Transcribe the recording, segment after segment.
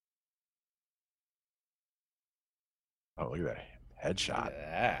Oh, look at that Look headshot.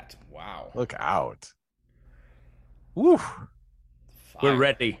 at that. Wow. Look out. Woo. We're Fire.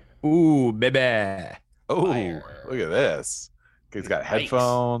 ready. Ooh, baby. Oh, look Fire. at this. He's got Mics.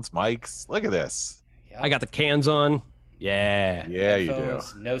 headphones, mics. Look at this. Yep. I got the cans on. Yeah. Yeah, you do.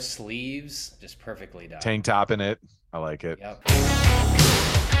 Headphones, no sleeves, just perfectly done. Tank top in it. I like it. Yep.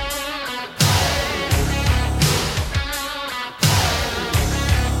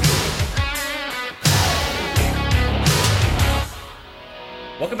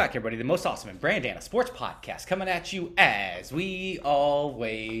 Welcome back, everybody. The most awesome and Brandana sports podcast coming at you as we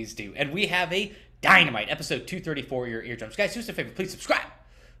always do. And we have a dynamite episode 234 your eardrums. Guys, do us a favor. Please subscribe.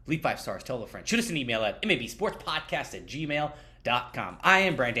 Leave 5 stars. Tell a friend. Shoot us an email at mabsportspodcast@gmail.com. I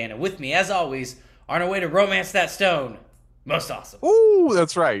am Brandana. With me, as always, on our way to romance that stone, most awesome. Ooh,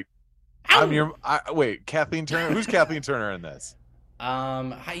 that's right. Ow! Wait, Kathleen Turner. Who's Kathleen Turner in this?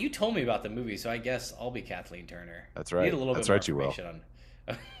 You told me about the movie, so I guess I'll be Kathleen Turner. That's right. Need a little That's bit more right, you will. information on.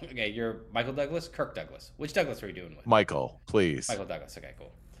 Okay, you're Michael Douglas, Kirk Douglas. Which Douglas are you doing with? Michael, please. Michael Douglas. Okay,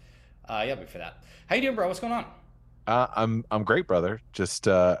 cool. Yeah, be for that. How you doing, bro? What's going on? I'm great, brother. Just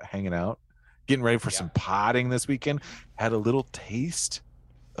hanging out, getting ready for some potting this weekend. Had a little taste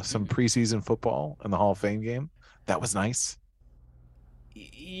of some preseason football in the Hall of Fame game. That was nice.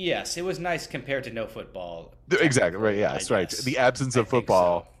 Yes, it was nice compared to no football. Exactly right. Yeah, I that's right. guess. The absence of I think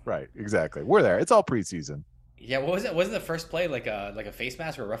football. so. Right. Exactly. We're there. It's all preseason. Yeah, what was it? Wasn't the first play like a face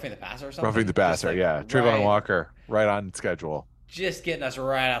mask or roughing the passer or something? Roughing the passer. Just Yeah. Trayvon right- Walker, right on schedule. Just getting us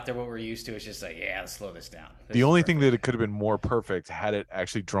right out there what we're used to. It's just like, yeah, let's slow this down. The only thing that it could have been more perfect had it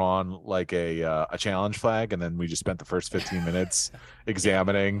actually drawn like a challenge flag, and then we just spent the first 15 minutes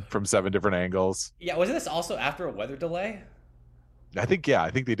examining from 7 different angles. Yeah, wasn't this also after a weather delay? I think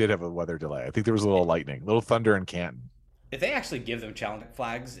they did have a weather delay. I think there was a little lightning, a little thunder in Canton. If they actually give them challenge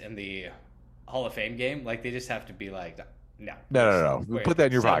flags in the Hall of Fame game, like they just have to be like, no. No. Wait, Put that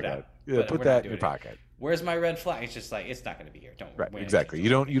in your settle pocket. down. Yeah, But put we're that not in your doing it. pocket. Where's my red flag? It's just like, it's not going to be here. Don't Right. win Exactly.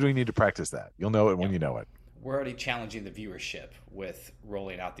 anything. You don't need to practice that. You'll know it when you know it. We're already challenging the viewership with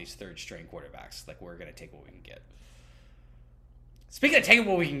rolling out these third string quarterbacks. Like, we're going to take what we can get. Speaking of taking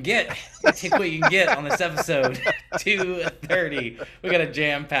what we can get, take what you can get on this episode 230. We got a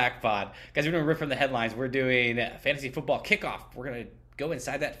jam-packed pod. Guys, we're doing rip from the headlines. We're doing fantasy football kickoff. We're going to go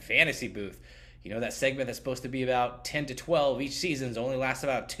inside that fantasy booth. You know, that segment that's supposed to be about 10 to 12 each season's only lasts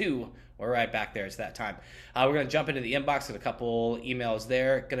about 2. We're right back there. It's that time. We're going to jump into the inbox with a couple emails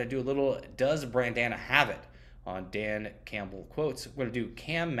there. Going to do a little Does Brandana Have It on Dan Campbell quotes. We're going to do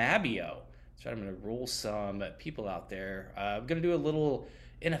Cam Mabio. So I'm going to roll some people out there. I'm going to do a little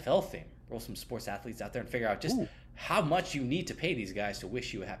NFL thing. Roll some sports athletes out there and figure out just how much you need to pay these guys to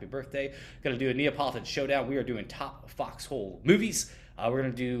wish you a happy birthday. Going to do a Neapolitan showdown. We are doing top foxhole movies. We're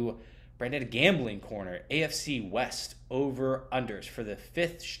going to do Brandon Gambling Corner, AFC West over-unders for the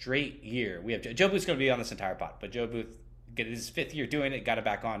 5th straight year. We have Joe Booth's going to be on this entire pot, but Joe Booth, get his 5th year doing it, got it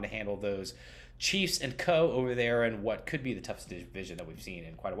back on to handle those Chiefs and Co. over there in what could be the toughest division that we've seen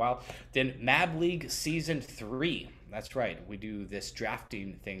in quite a while. Then Mab League Season 3. That's right. We do this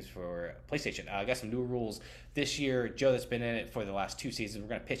drafting things for PlayStation. I got some new rules this year. Joe, that's been in it for the last 2 seasons, we're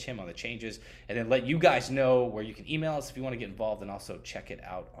going to pitch him on the changes and then let you guys know where you can email us if you want to get involved and also check it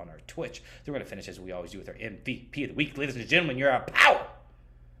out on our Twitch. Then we're going to finish as we always do with our MVP of the week. Ladies and gentlemen, you're our power.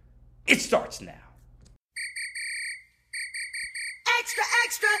 It starts now. Extra,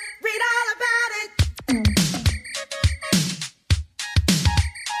 extra, read all about it.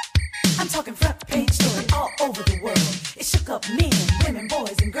 I'm talking front page story all over the world. It shook up men, women,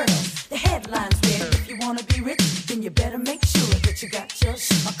 boys, and girls. The headlines read, if you want to be rich, then you better make sure that you got your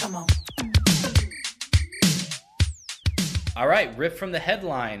shit. Oh, come on. All right, rip from the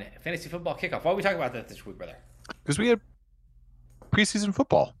headline, fantasy football kickoff. Why are we talking about that this week, brother? Because we had preseason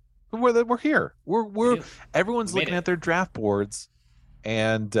football. We're here. We're do. everyone's We made looking it. at their draft boards,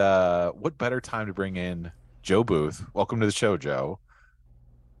 and what better time to bring in Joe Booth? Welcome to the show, Joe.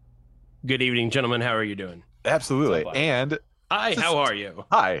 Good evening, gentlemen. How are you doing? Absolutely. What's up, bud? And Hi, how are you?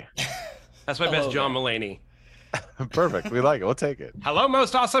 hi. That's my Hello best John there. Mulaney. Perfect. We like it. We'll take it. Hello,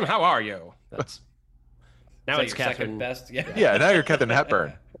 most awesome. How are you? That's now Is that it's your Catherine. second best? Yeah. Yeah. Now you're Catherine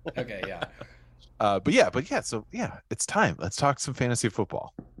Hepburn. Okay, yeah. But yeah. So yeah, it's time. Let's talk some fantasy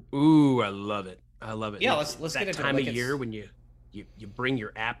football. Ooh, I love it. I love it. Yeah, It's let's that get into it time like of it's- year when you bring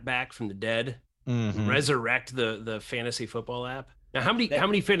your app back from the dead, Mhm. resurrect the fantasy football app. Now, how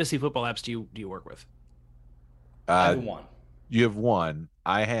many fantasy football apps do you work with? I have one. You have one.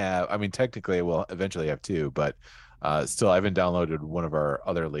 I mean, technically, I will eventually have 2, but still, I haven't downloaded one of our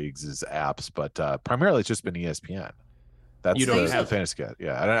other leagues' apps. But primarily, it's just been ESPN. That's You don't the have- fantasy guide.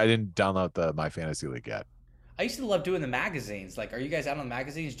 Yeah, I didn't download the My Fantasy League yet. I used to love doing the magazines. Like, are you guys out on the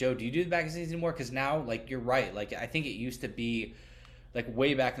magazines? Joe, do you do the magazines anymore? Because now, like, you're right. Like, I think it used to be, like,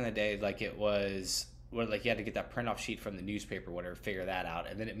 way back in the day, like, it was, like, you had to get that print-off sheet from the newspaper, whatever, figure that out.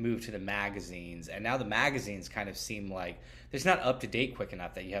 And then it moved to the magazines. And now the magazines kind of seem like, it's not up-to-date quick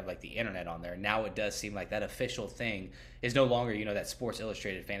enough that you have, like, the internet on there. Now it does seem like that official thing is no longer, you know, that Sports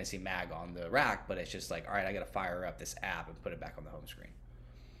Illustrated fantasy mag on the rack, but it's just like, all right, I got to fire up this app and put it back on the home screen.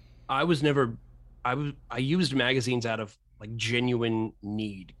 I used magazines out of like genuine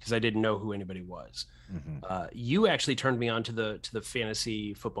need because I didn't know who anybody was. Mm-hmm. You actually turned me on to the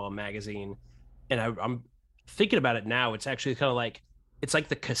fantasy football magazine, and I'm thinking about it now. It's actually kind of like it's like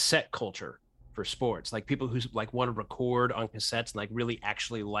the cassette culture for sports. Like people who like want to record on cassettes and like really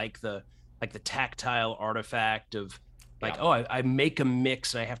actually like the tactile artifact of like, oh, I make a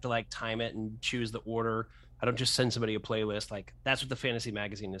mix and I have to like time it and choose the order. I don't just send somebody a playlist. Like that's what the fantasy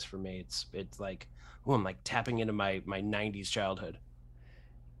magazine is for me. It's like, oh, I'm like tapping into my 90s childhood.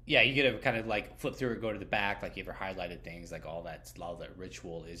 Yeah, you get to kind of like flip through it, go to the back, like you ever highlighted things, like all that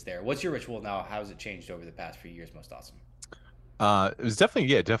ritual is there. What's your ritual now? How has it changed over the past few years? Most awesome. It was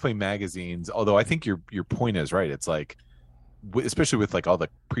definitely magazines. Although I think your point is right. It's like, especially with like all the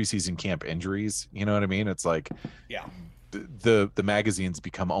preseason camp injuries, you know what I mean? It's like, yeah, the magazines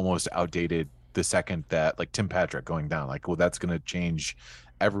become almost outdated the second that like Tim Patrick going down, like, well, that's going to change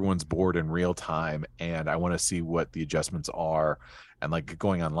everyone's board in real time. And I want to see what the adjustments are. And like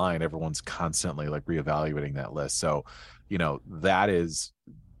going online, everyone's constantly like reevaluating that list. So, you know, that's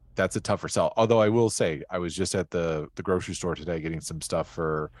a tougher sell. Although I will say I was just at the grocery store today getting some stuff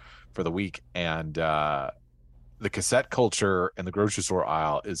for the week. And, the cassette culture in the grocery store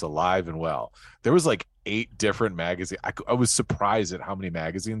aisle is alive and well. There was like 8 different magazines. I was surprised at how many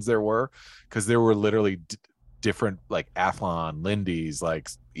magazines there were, because there were literally different like Athlon, Lindy's, like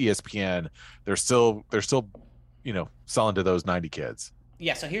ESPN. They're still, you know, selling to those 90 kids.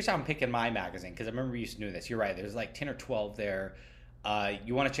 Yeah. So here's how I'm picking my magazine, because I remember we used to do this. You're right. There's like 10 or 12 there.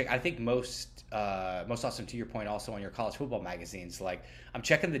 You want to check, I think most awesome, to your point, also on your college football magazines, like I'm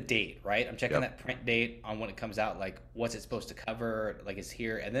checking the date, right? I'm checking that print date on when it comes out, like what's it supposed to cover, like it's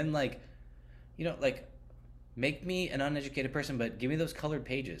here. And then like, you know, like make me an uneducated person, but give me those colored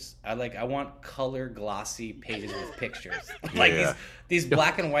pages. I want color glossy pages with pictures. Like these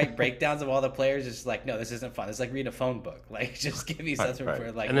black and white breakdowns of all the players. It's like, no, this isn't fun. It's like reading a phone book. Like just give me something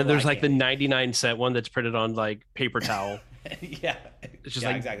for like. And then there's like the 99-cent one that's printed on like paper towel. Yeah, it's just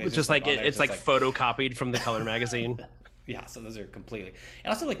like exactly. It's just like it's like photocopied from the color magazine. Yeah, so those are completely,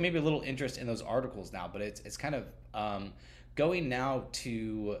 and also like maybe a little interest in those articles now, but it's kind of going now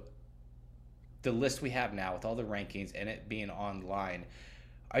to the list we have now with all the rankings and it being online.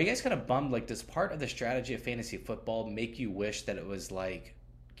 Are you guys kind of bummed? Like, does part of the strategy of fantasy football make you wish that it was like,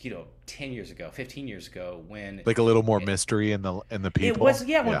 you know, 10 years ago, 15 years ago, when like a little more mystery in the people? It was,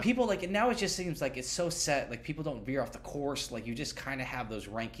 when people like, now it just seems like it's so set, like people don't veer off the course. Like you just kind of have those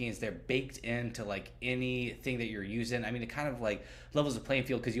rankings. They're baked into like anything that you're using. I mean, it kind of like levels the playing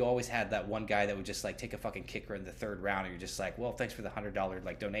field, because you always had that one guy that would just like take a fucking kicker in the 3rd round, and you're just like, well, thanks for the $100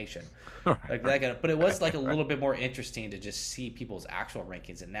 like donation. Like that, but it was like a little bit more interesting to just see people's actual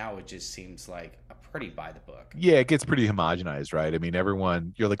rankings, and now it just seems like a pretty by the book. Yeah, it gets pretty homogenized, right? I mean,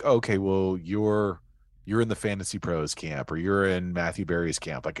 everyone, you're like, okay, well, you're in the Fantasy Pros camp, or you're in Matthew Berry's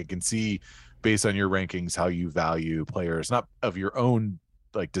camp. Like I can see based on your rankings how you value players, not of your own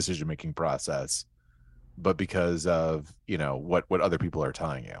like decision-making process, but because of, you know, what other people are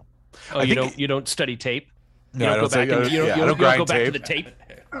telling you. Oh, you don't study tape? No, I don't go back to the tape.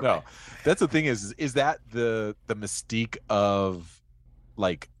 No, that's the thing is that the mystique of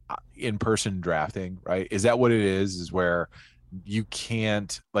like in-person drafting, right? Is that what it is where you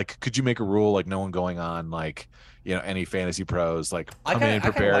can't, like, could you make a rule like no one going on like, you know, any Fantasy Pros, like come in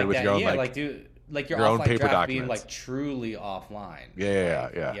prepared like with that. Your own like your own paper draft documents being like truly offline.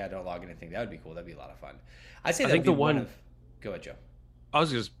 Yeah, don't log anything. That would be cool. That'd be a lot of fun. I think the one go ahead, Joe.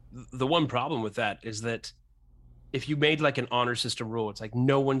 The one problem with that is that if you made like an honor system rule, it's like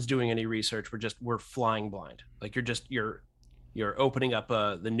no one's doing any research. We're flying blind. Like you're opening up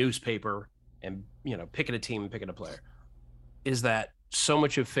the newspaper and, you know, picking a team and picking a player. Is that so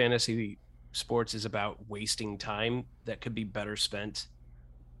much of fantasy sports is about wasting time that could be better spent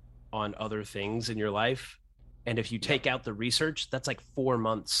on other things in your life. And if you take out the research, that's like 4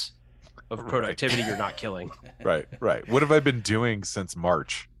 months of productivity you're not killing. Right. What have I been doing since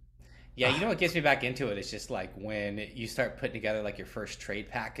March? Yeah, you know what gets me back into it? It's just like when you start putting together like your first trade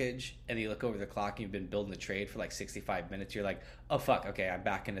package and you look over the clock and you've been building the trade for like 65 minutes. You're like, oh, fuck, okay, I'm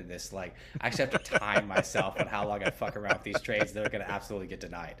back into this. Like, I actually have to time myself on how long I fuck around with these trades. They're going to absolutely get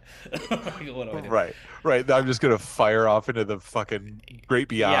denied. Right. I'm just going to fire off into the fucking great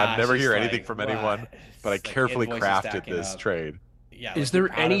beyond, Yeah, never it's hear just anything like, from what? anyone, but I It's like carefully invoices crafted stacking this up. trade. Yeah, Is like, you're there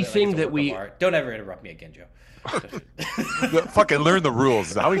proud of it, like anything it's a that work of we- art. Don't ever interrupt me again, Joe. Fucking learn the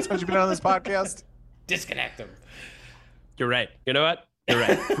rules. How many times you been on this podcast? Disconnect them. You're right. You know what? You're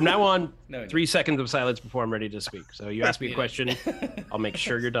right. From now on, No, 3 seconds of silence before I'm ready to speak. So you ask me a Yeah. question, I'll make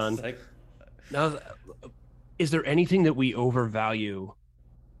sure you're done. It's like, Now, is there anything that we overvalue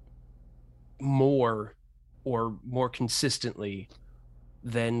more or more consistently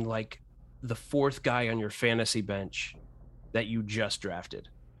than like the fourth guy on your fantasy bench that you just drafted?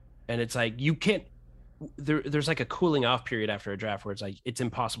 And it's like you can't there's like a cooling off period after a draft where it's like it's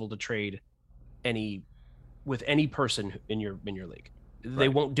impossible to trade with any person in your league. They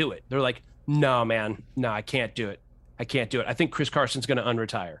Right. won't do it. They're like, no, man, no, I can't do it. I think Chris Carson's going to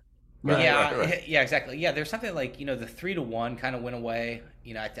unretire. Right, yeah, right. yeah, exactly. Yeah, there's something like, the 3-1 kind of went away.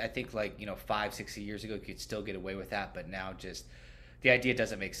 I think like, 5-6 years ago, you could still get away with that, but now just the idea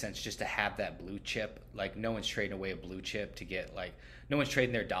doesn't make sense just to have that blue chip. Like, no one's trading away a blue chip to get like, no one's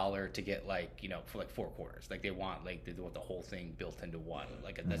trading their dollar to get like, for like 4 quarters. Like they want the whole thing built into one.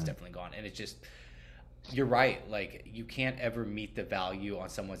 Like that's definitely gone. And it's just, you're right. Like you can't ever meet the value on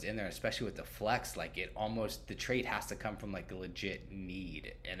someone's in there, especially with the flex. Like the trade has to come from like a legit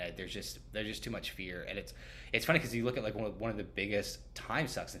need, and there's just too much fear. And it's funny because you look at like one of the biggest time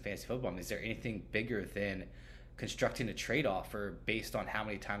sucks in fantasy football. I mean, is there anything bigger than constructing a trade offer based on how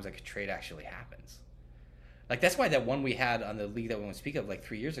many times like a trade actually happens? Like that's why that one we had on the league that we won't speak of like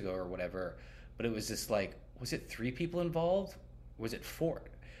 3 years ago or whatever. But it was just like, was it 3 people involved? Or was it 4?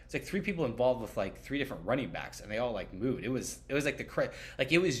 It's like 3 people involved with like 3 different running backs, and they all like moved. It was like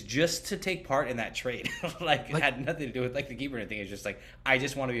it was just to take part in that trade. like it had nothing to do with like the keeper or anything. It's just like, I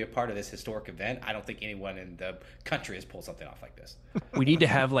just want to be a part of this historic event. I don't think anyone in the country has pulled something off like this. We need to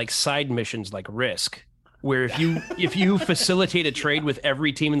have like side missions like Risk, where if you facilitate a trade with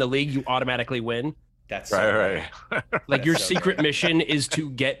every team in the league, you automatically win. That's Right. Like your so secret great. mission is to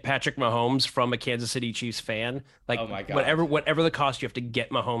get Patrick Mahomes from a Kansas City Chiefs fan. Like Oh my God. whatever the cost, you have to get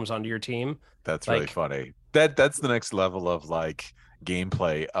Mahomes onto your team. That's really Like- funny. That's the next level of like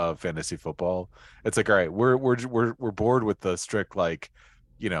gameplay of fantasy football. It's like, all right, we're bored with the strict like,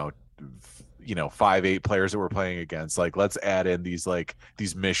 5-8 players that we're playing against. Like, let's add in these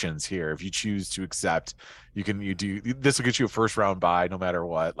missions here. If you choose to accept, you do this will get you a first round bye no matter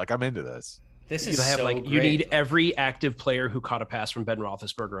what. Like, I'm into this. This You is have so like great. you need every active player who caught a pass from Ben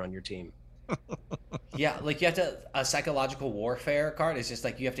Roethlisberger on your team. Yeah, like you have to a psychological warfare card is just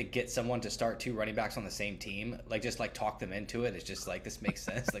like you have to get someone to start 2 running backs on the same team. Like just like talk them into it. It's just like this makes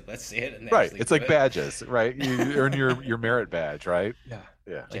sense. Like let's see it. And they Right. actually It's do like it. badges, right? You earn your merit badge, right? Yeah.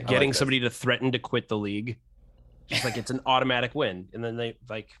 Yeah. Like I getting like this. somebody to threaten to quit the league. Just like it's an automatic win. And then they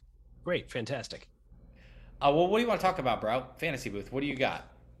like, great, fantastic. Well, what do you want to talk about, bro? Fantasy booth. What do you got?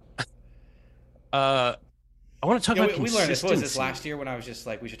 I want to talk Yeah, about we learned this. What was this consistency. last year when I was just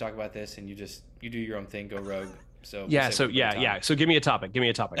like, we should talk about this, and you do your own thing, go rogue. So Yeah, save so it for the yeah, time. yeah. So give me a topic.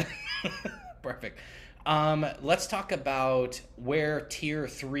 Perfect. Let's talk about where tier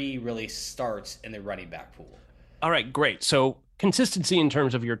 3 really starts in the running back pool. All right, great. So consistency in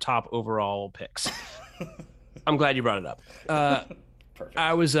terms of your top overall picks. I'm glad you brought it up. Perfect.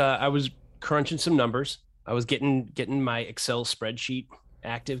 I was crunching some numbers. I was getting my Excel spreadsheet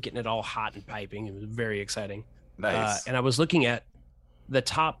active, getting it all hot and piping. It was very exciting. Nice. And I was looking at the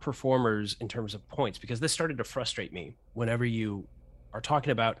top performers in terms of points, because this started to frustrate me whenever you are talking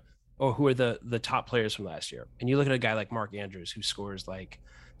about, who are the top players from last year. And you look at a guy like Mark Andrews, who scores like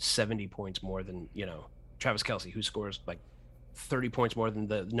 70 points more than, Travis Kelce, who scores like 30 points more than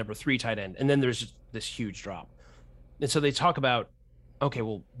the number 3 tight end. And then there's just this huge drop. And so they talk about, okay,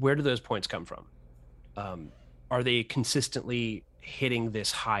 well, where do those points come from? Are they consistently hitting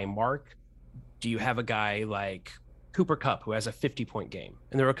this high mark? Do you have a guy like Cooper Kupp who has a 50-point game?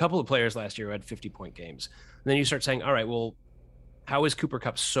 And there were a couple of players last year who had 50-point games. And then you start saying, all right, well, how is Cooper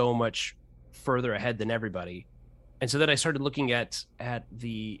Kupp so much further ahead than everybody? And so then I started looking at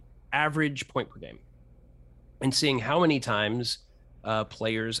the average point per game and seeing how many times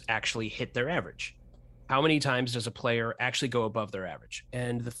players actually hit their average. How many times does a player actually go above their average?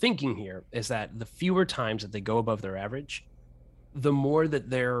 And the thinking here is that the fewer times that they go above their average, the more that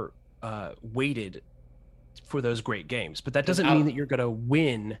they're weighted for those great games. But that doesn't mean that you're going to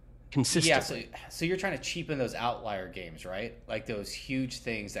win consistently. So you're trying to cheapen those outlier games, right? Like those huge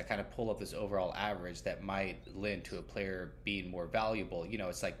things that kind of pull up this overall average that might lend to a player being more valuable.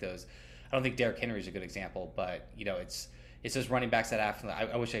 It's like those. I don't think Derrick Henry is a good example, but it's those running backs that after.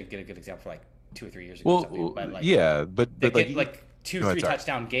 I wish I could get a good example for like 2 or 3 years ago. Well, but like, yeah, but they like, get like 2 or 3 sorry.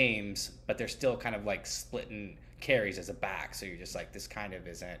 touchdown games, but they're still kind of like splitting carries as a back. So you're just like, this kind of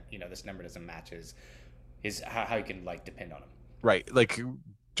isn't. This number doesn't match is how you can like depend on him. Right. Like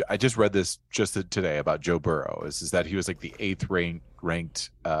I just read this just today about Joe Burrow is that he was like the 8th ranked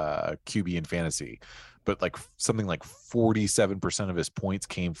QB in fantasy, but like something like 47% of his points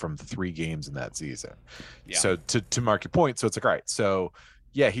came from 3 games in that season. Yeah. So to mark your point, so it's like, all right, so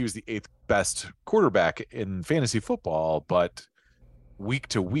yeah, he was the 8th best quarterback in fantasy football, but week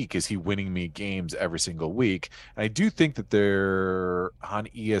to week, is he winning me games every single week? And I do think that there on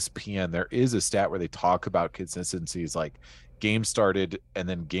ESPN, there is a stat where they talk about consistencies, like games started and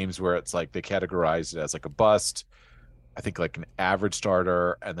then games where it's like they categorize it as like a bust, I think like an average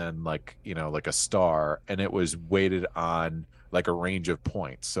starter, and then like, like a star, and it was weighted on like a range of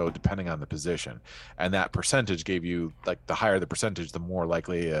points. So depending on the position, and that percentage gave you like the higher the percentage, the more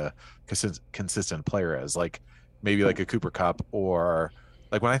likely a consistent player is. Like maybe like a Cooper Kupp, or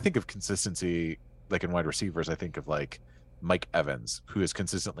like when I think of consistency, like in wide receivers, I think of like Mike Evans, who is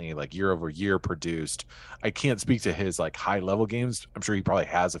consistently like year over year produced. I can't speak to his like high level games. I'm sure he probably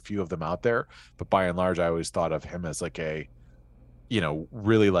has a few of them out there, but by and large, I always thought of him as like a,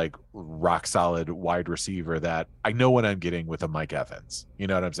 really like rock solid wide receiver that I know what I'm getting with a Mike Evans. You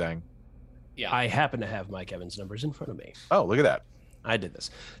know what I'm saying? Yeah. I happen to have Mike Evans' numbers in front of me. Oh, look at that. I did this.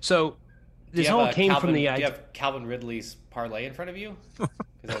 So this all came from the idea. Do you have Calvin Ridley's parlay in front of you? Because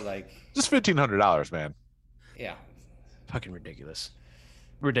they're like just $1,500, man. Yeah. Fucking ridiculous.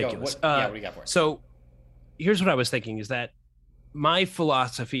 What do you got for it? So here's what I was thinking is that my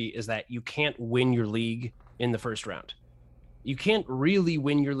philosophy is that you can't win your league in the first round. You can't really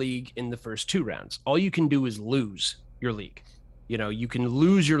win your league in the first 2 rounds. All you can do is lose your league. You can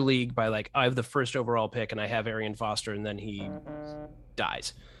lose your league by like, I have the first overall pick and I have Arian Foster and then he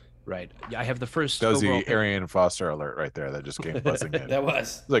dies. Right. I have the first. That was the pick. Arian Foster alert right there that just came buzzing in. That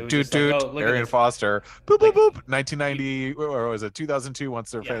was. Like, dude, Arian Foster, boop, boop, boop, 1990, or was it 2002,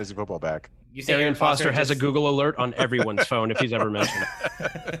 wants their fantasy football back. You say Arian Foster has a Google alert on everyone's phone if he's ever mentioned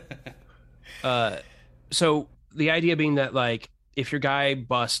it. So the idea being that, like, if your guy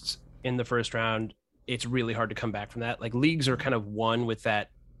busts in the first round, it's really hard to come back from that. Like, leagues are kind of won with that,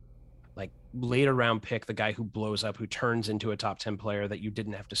 like, later round pick, the guy who blows up, who turns into a top 10 player that you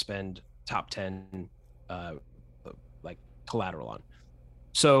didn't have to spend top 10 like collateral on.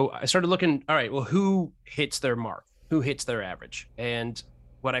 So I started looking, all right, well, who hits their mark? Who hits their average? And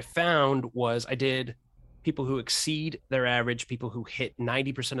what I found was I did people who exceed their average, people who hit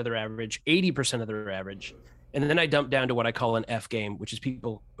 90% of their average, 80% of their average. And then I dumped down to what I call an F game, which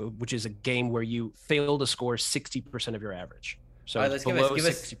is a game where you fail to score 60% of your average. So all right, let's below give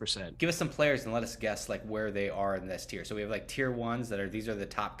 60%. Give us some players and let us guess like where they are in this tier. So we have like tier 1s that are, these are the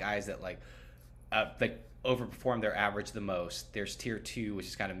top guys that like overperform their average the most. There's tier 2, which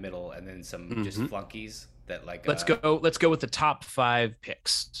is kind of middle, and then some just flunkies that like. Let's go with the top 5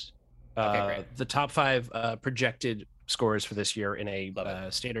 picks. Okay, great. The top 5 projected scores for this year in a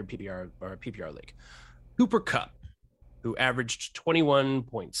standard PPR or PPR league. Cooper Kupp, who averaged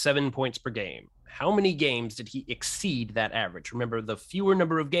 21.7 points per game. How many games did he exceed that average? Remember, the fewer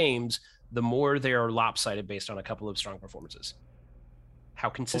number of games, the more they are lopsided based on a couple of strong performances. How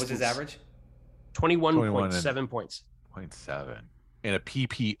consistent? What was his average? 21.7 points. 0.7 in a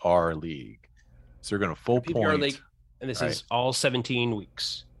PPR league. So you're going to full PPR point. league, and this is all 17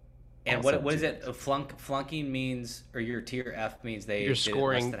 weeks. And what is it? Flunking means, or your tier F means you're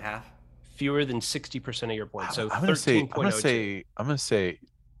scoring less than half. Fewer than 60% of your points. So I'm going to say,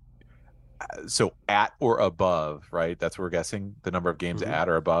 so at or above, right? That's what we're guessing. The number of games at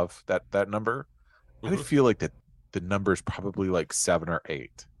or above that number. I would feel like that the number is probably like 7 or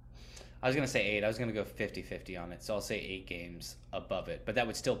 8. I was going to say 8. I was going to go 50-50 on it. So I'll say 8 games above it, but that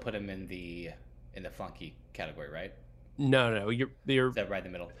would still put him in the flunky category, right? No, you're is that right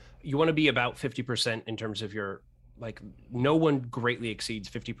in the middle? You want to be about 50% in terms of your, like, no one greatly exceeds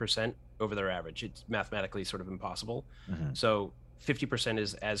 50% over their average. It's mathematically sort of impossible. So 50%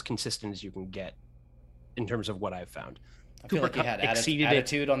 is as consistent as you can get in terms of what I've found. I feel like you had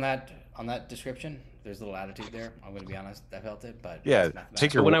attitude on that description. There's a little attitude there. I'm going to be honest. I felt it, but yeah.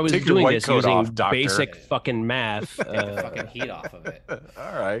 When I was doing this using basic fucking math, take the fucking heat off of it.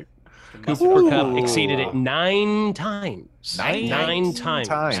 All right. Cooper Kupp exceeded it 9 times. 9 times.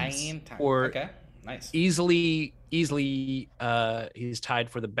 Okay, nice. Easily easily he's tied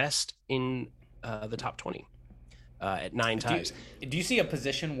for the best in the top 20 at 9 times. Do you see a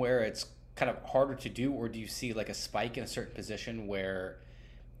position where it's kind of harder to do, or do you see like a spike in a certain position where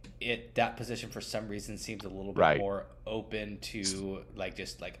that position for some reason seems a little bit more open to like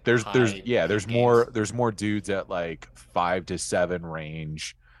just like there's games? there's more dudes at like 5 to 7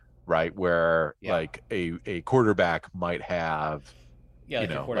 range, right, where like a quarterback might have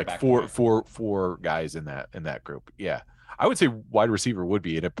like four guys in that group. I would say wide receiver would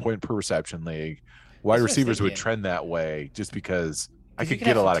be in a point per reception league. Wide receivers would trend that way just because I could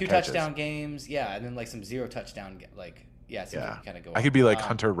get a lot of catches. 2 touchdown games, and then like some 0 touchdown kind of go. I could be like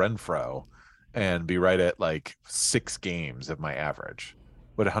Hunter Renfrow and be right at like 6 games of my average.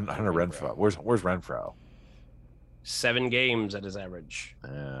 But Hunter Renfrow, where's Renfrow? 7 games at his average.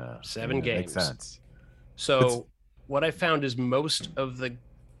 7 games. Makes sense. So what I found is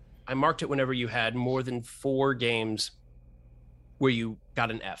I marked it whenever you had more than 4 games where you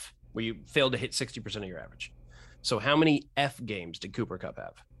got an F, where you failed to hit 60% of your average. So how many F games did Cooper Kupp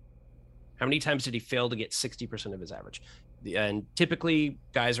have? How many times did he fail to get 60% of his average? And typically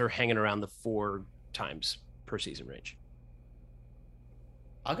guys are hanging around the 4 times per season range.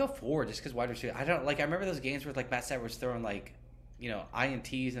 I'll go 4 just because wide receiver. I remember those games where like Matt Stafford was throwing like,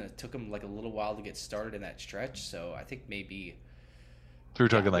 INTs, and it took him like a little while to get started in that stretch. So I think maybe. So we're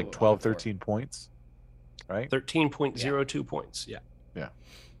talking like 12, 13 points, right? 13.02 points. Yeah.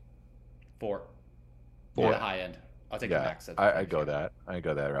 4 on the high end. I'll take the max. I go that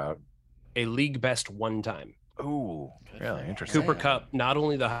route. A league best 1 time. Ooh, really interesting. Cooper Kupp, not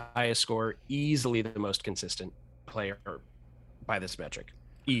only the highest scorer, easily the most consistent player by this metric.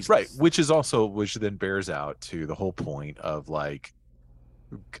 Easily. Right, which then bears out to the whole point of like,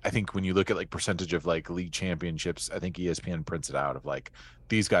 I think when you look at like percentage of like league championships, I think ESPN prints it out of like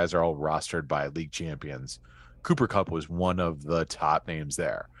these guys are all rostered by league champions. Cooper Kupp was one of the top names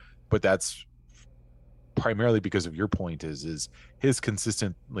there, but that's primarily because of your point is his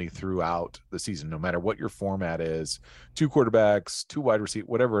consistently throughout the season, no matter what your format is, 2 quarterbacks, 2 wide receivers,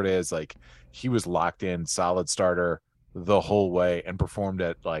 whatever it is, like he was locked in, solid starter the whole way and performed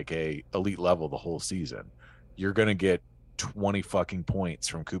at like a elite level the whole season. You're going to get 20 fucking points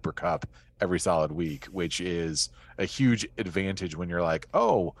from Cooper Kupp every solid week, which is a huge advantage when you're like,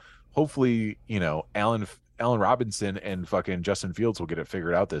 oh, hopefully, Allen Robinson and fucking Justin Fields will get it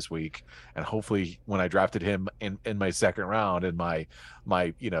figured out this week. And hopefully when I drafted him in my second round in my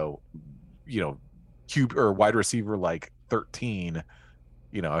cube or wide receiver, like 13,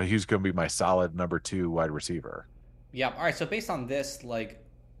 he's going to be my solid number 2 wide receiver. Yeah. All right. So based on this, like,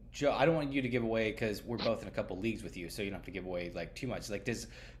 Joe, I don't want you to give away because we're both in a couple leagues with you, so you don't have to give away like too much. Like,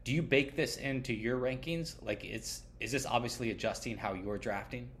 do you bake this into your rankings? Like, is this obviously adjusting how you're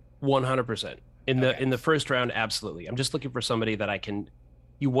drafting? 100%. In the first round, absolutely. I'm just looking for somebody that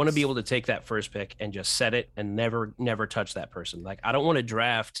you want to be able to take that first pick and just set it and never touch that person. Like, I don't want to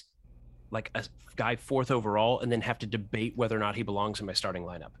draft like a guy 4th overall and then have to debate whether or not he belongs in my starting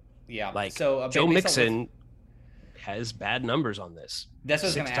lineup. Yeah. Like, so Joe Mixon has bad numbers on this. That's what I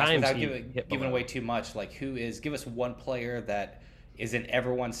was going to ask without giving away too much. Like, give us one player that is in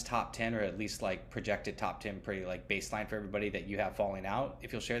everyone's top 10 or at least like projected top 10, pretty like baseline for everybody that you have falling out,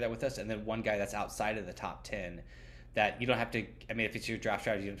 if you'll share that with us. And then one guy that's outside of the top 10 that you don't have to, I mean, if it's your draft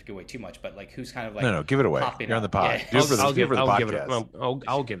strategy, you don't have to give away too much, but like who's kind of like, no, give it away. You're on the pod. Yeah. I'll give it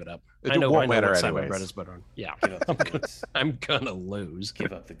up. It won't matter anyways. Bread is butter on. Yeah. I'm gonna lose.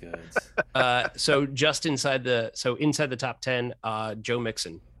 Give up the goods. So inside the top 10, Joe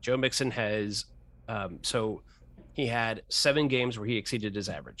Mixon. Joe Mixon has, he had 7 games where he exceeded his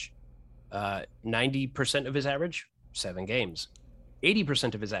average. 90% of his average, 7 games.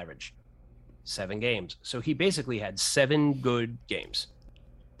 80% of his average, 7 games. So he basically had 7 good games.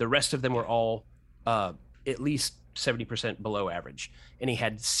 The rest of them were all at least 70% below average. And he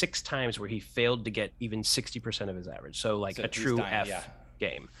had 6 times where he failed to get even 60% of his average. So a true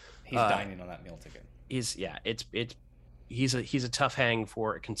game. He's dining on that meal ticket. He's a tough hang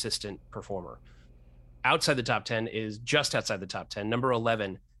for a consistent performer. Outside the top 10 is just outside the top 10. Number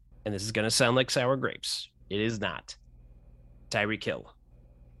 11, and this is going to sound like sour grapes. It is not. Tyreek Hill.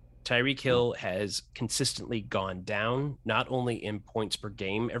 Tyreek Hill has consistently gone down, not only in points per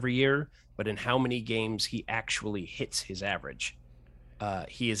game every year, but in how many games he actually hits his average.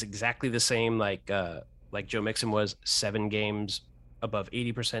 He is exactly the same like Joe Mixon was, 7 games above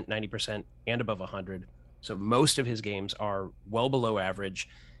 80%, 90%, and above 100. So most of his games are well below average,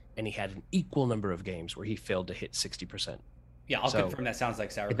 and he had an equal number of games where he failed to hit 60%. Yeah, I'll confirm that sounds like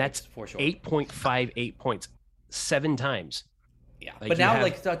sour grapes that's for sure. 8.58 points, 7 times. Yeah, Like, but you now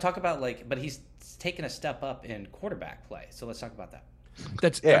have- talk about but he's taken a step up in quarterback play. So let's talk about that.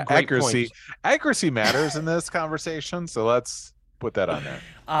 That's Yeah, a great accuracy. point. Accuracy matters in this conversation, so let's put that on there.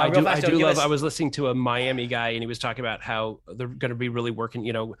 Real fast, Joe, give us- I was listening to a Miami guy, and he was talking about how they're going to be really working.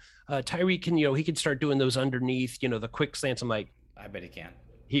 Tyreek can, he can start doing those underneath, the quick slants. I'm like, I bet he can.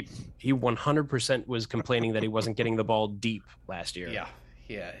 he 100% was complaining that he wasn't getting the ball deep last year. Yeah.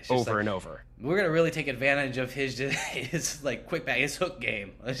 It's just Over and over. We're gonna really take advantage of his quick back, his hook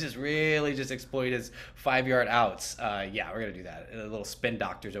game. Let's just really exploit his 5-yard outs. Yeah, we're gonna do that. Little spin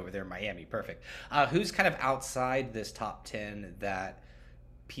doctors over there in Miami. Perfect. Who's kind of outside this top 10 that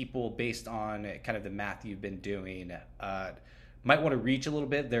people, based on kind of the math you've been doing, might want to reach a little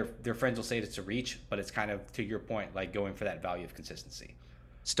bit? Their friends will say it's a reach, but it's kind of, to your point, like going for that value of consistency.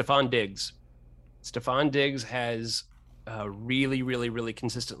 Stephon Diggs. Stephon Diggs has really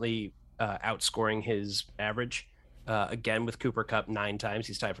consistently outscoring his average. Again, with Cooper Kupp 9 times.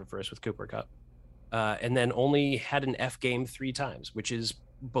 He's tied for first with Cooper Kupp. And then only had an F game 3 times, which is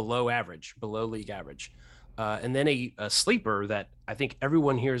below league average. And then a sleeper that I think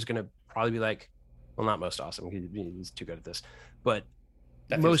everyone here is going to probably be like, well, not most awesome. He's too good at this. But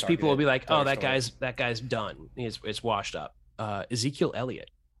most people will be like, oh, that guy's done. It's washed up. Ezekiel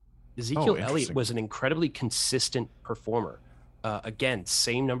Elliott. Ezekiel Elliott was an incredibly consistent performer. Again,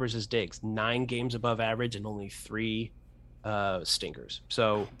 same numbers as Diggs, 9 games above average and only 3 stinkers.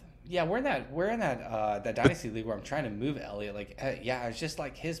 So yeah, we're in that dynasty league where I'm trying to move Elliott. It's just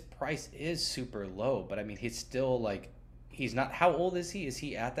like his price is super low, but I mean he's still he's not. How old is he? Is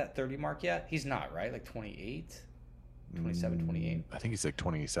he at that 30 mark yet? He's not, right? Like 28, 27, 28. I think he's like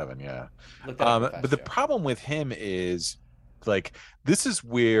 27. Yeah. But the problem with him is this is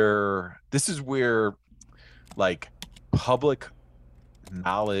where like public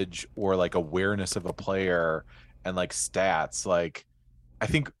knowledge or like awareness of a player and like stats, like I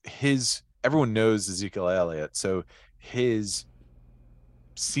think everyone knows Ezekiel Elliott, so his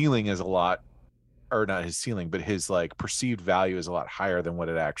ceiling is a lot, or not his ceiling, but his like perceived value is a lot higher than what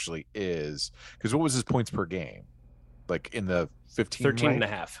it actually is. Because what was his points per game? Like in the 13 and a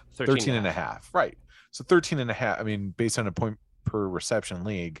half. 13 and a half. Right. So 13 and a half, I mean, based on a point per reception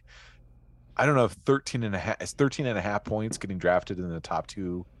league, I don't know if 13 and a half points getting drafted in the top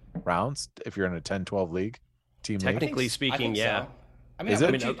 2 rounds if you're in a 10-12 league team. Technically speaking, yeah. So. I mean,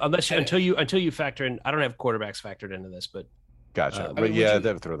 until you factor in, I don't have quarterbacks factored into this, but gotcha. But that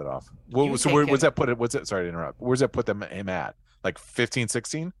would throw that off. Well, so where was that put it? What's it? Sorry to interrupt. Where's that put him at? Like 15,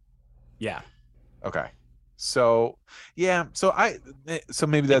 16? Yeah. Okay. So yeah. So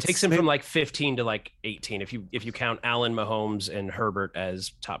maybe that takes him from like 15 to like 18 if you count Allen, Mahomes, and Herbert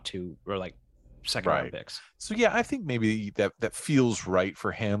as top 2 or like second round picks. So yeah, I think maybe that feels right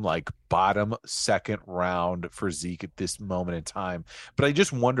for him, like bottom 2nd round for Zeke at this moment in time. But I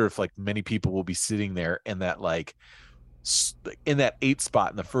just wonder if like many people will be sitting there in that 8th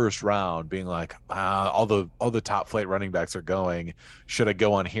spot in the 1st round being like, all the top flight running backs are going, should I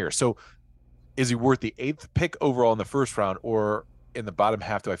go on here? So is he worth the 8th pick overall in the 1st round, or in the bottom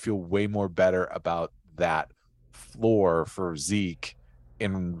half do I feel way more better about that floor for Zeke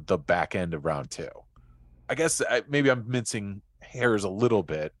in the back end of round 2? I guess maybe I'm mincing hairs a little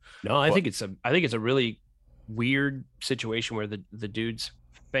bit. No, I think it's a really weird situation where the dude's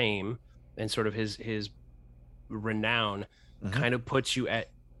fame and sort of his renown kind of puts you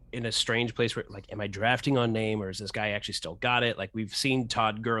in a strange place where, like, am I drafting on name, or is this guy actually still got it? Like, we've seen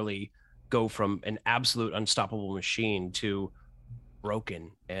Todd Gurley go from an absolute unstoppable machine to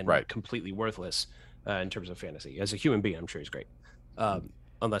broken and completely worthless in terms of fantasy. As a human being, I'm sure he's great.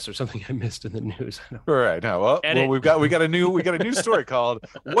 Unless there's something I missed in the news. All right. Now, well, we got a new story called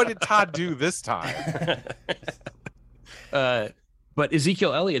 "What Did Todd Do This Time?" But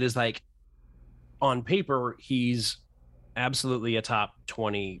Ezekiel Elliott is like, on paper, he's absolutely a top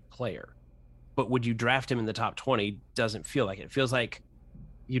 20 player. But would you draft him in the top 20? Doesn't feel like it. It feels like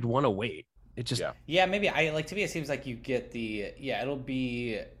you'd want to wait. It just yeah, maybe to me it seems like you get it'll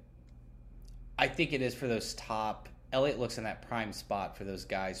be. I think it is for those top. Elliott looks in that prime spot for those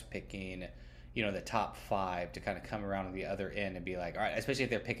guys picking, the top 5 to kind of come around on the other end and be like, all right, especially if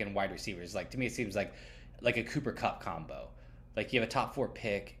they're picking wide receivers. Like, to me, it seems like a Cooper Kupp combo. Like, you have a top 4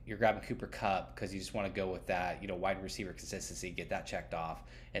 pick, you're grabbing Cooper Kupp because you just want to go with that, wide receiver consistency, get that checked off.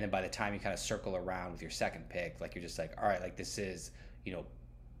 And then by the time you kind of circle around with your 2nd pick, like, you're just like, all right, like, this is,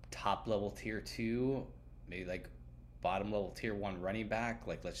 top level tier 2, maybe like bottom level tier 1 running back.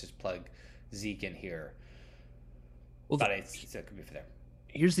 Like, let's just plug Zeke in here. Well, but it could be for them.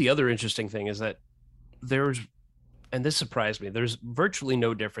 Here's the other interesting thing is that and this surprised me, there's virtually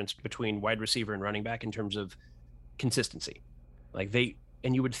no difference between wide receiver and running back in terms of consistency.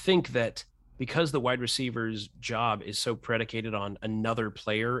 And you would think that because the wide receiver's job is so predicated on another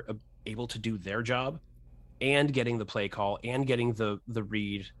player able to do their job and getting the play call and getting the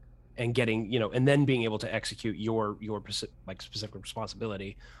read and getting, and then being able to execute your like specific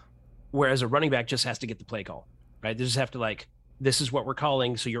responsibility. Whereas a running back just has to get the play call, right? They just have to this is what we're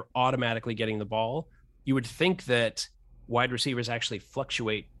calling. So you're automatically getting the ball. You would think that wide receivers actually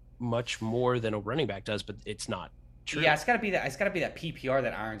fluctuate much more than a running back does, but it's not true. Yeah, it's got to be that PPR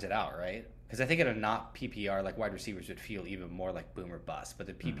that irons it out, right? Because I think in a not PPR, like wide receivers would feel even more like boom or bust, but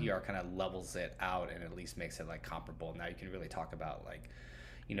the PPR kind of levels it out and at least makes it like comparable. Now you can really talk about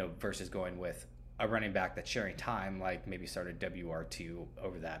versus going with a running back that's sharing time, like maybe started WR2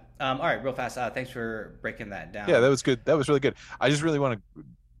 over that. All right, real fast. Thanks for breaking that down. Yeah, that was good. That was really good. I just really want to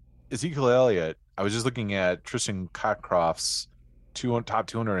Ezekiel Elliott. I was just looking at Tristan Cockcroft's top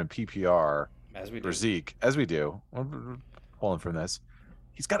 200 in PPR for Zeke, as we do. We're pulling from this.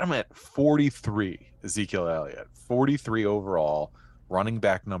 He's got him at 43. Ezekiel Elliott, 43 overall, running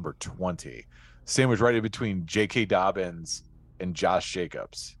back number 20, sandwiched right in between J.K. Dobbins and Josh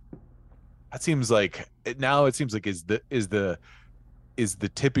Jacobs. That seems like now. It seems like is the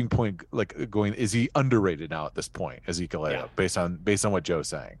tipping point going? Is he underrated now at this point, Ezekiel Elliott, based on what Joe's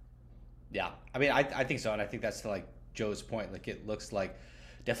saying? Yeah, I mean, I think so, and I think that's to Joe's point. Like, it looks like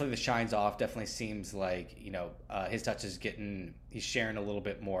definitely the shine's off. Definitely seems like his touch is he's sharing a little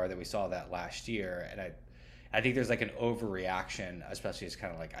bit more than we saw that last year, and I think there's an overreaction, especially as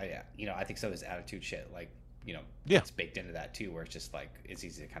kind of I think some of his attitude shit it's baked into that too, where it's just it's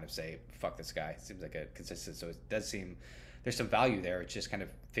easy to kind of say fuck this guy. It seems like a consistent, so it does seem there's some value there. It's just kind of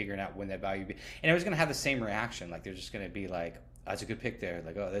figuring out when that value be, and everyone's gonna have the same reaction. They're just gonna be that's a good pick there.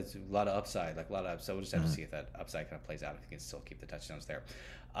 Oh, that's a lot of upside, So we'll just have to see if that upside kind of plays out. If you can still keep the touchdowns there.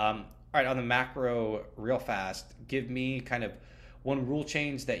 All right, on the macro, real fast, give me kind of one rule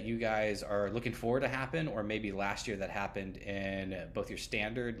change that you guys are looking forward to happen, or maybe last year that happened in both your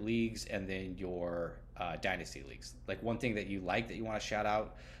standard leagues and then your dynasty leagues. One thing that you like that you want to shout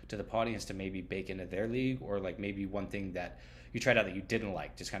out to the audience to maybe bake into their league, or maybe one thing that you tried out that you didn't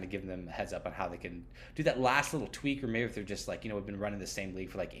like, just kind of giving them a heads up on how they can do that last little tweak, or maybe if they're just we've been running the same league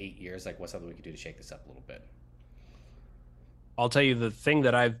for 8 years, what's something we can do to shake this up a little bit? I'll tell you the thing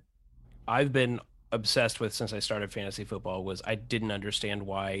that I've been obsessed with since I started fantasy football was I didn't understand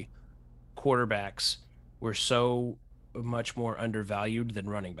why quarterbacks were so much more undervalued than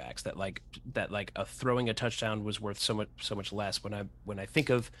running backs, that throwing a touchdown was worth so much less. When I think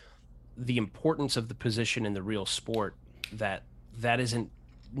of the importance of the position in the real sport, that isn't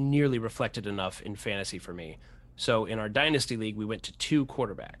nearly reflected enough in fantasy for me. So in our dynasty league, we went to 2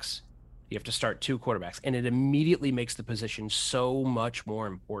 quarterbacks. You have to start 2 quarterbacks, and it immediately makes the position so much more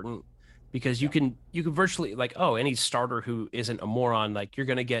important, because you can virtually any starter who isn't a moron, you're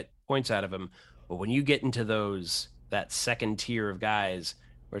going to get points out of him. But when you get into that second tier of guys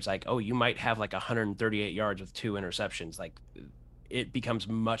where it's you might have 138 yards with 2 interceptions, it becomes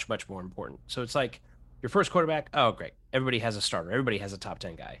much, much more important. So it's your first quarterback, oh, great. Everybody has a starter. Everybody has a top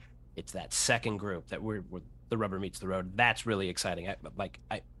 10 guy. It's that second group that where the rubber meets the road. That's really exciting.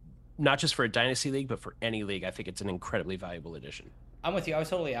 I not just for a dynasty league, but for any league, I think it's an incredibly valuable addition. I'm with you. I was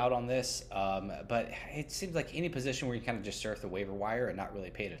totally out on this, but it seems like any position where you kind of just surf the waiver wire and not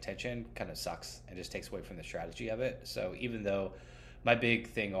really paying attention kind of sucks and just takes away from the strategy of it. So even though my big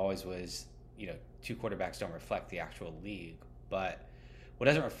thing always was, 2 quarterbacks don't reflect the actual league, but what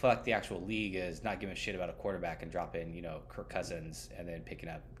doesn't reflect the actual league is not giving a shit about a quarterback and dropping, Kirk Cousins and then picking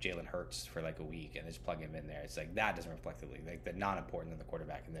up Jalen Hurts for a week and just plugging him in there. It's that doesn't reflect the league. The non-important of the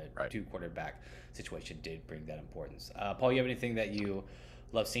quarterback, and the 2 quarterback situation did bring that importance. Paul, you have anything that you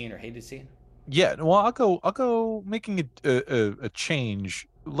love seeing or hated seeing? Yeah, well, I'll go making a change.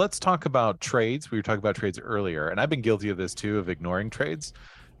 Let's talk about trades. We were talking about trades earlier, and I've been guilty of this too, of ignoring trades.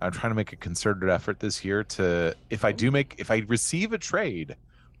 I'm trying to make a concerted effort this year to, if I receive a trade,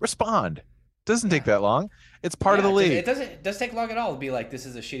 respond. Doesn't take that long. It's part of the league. It doesn't take long at all to be this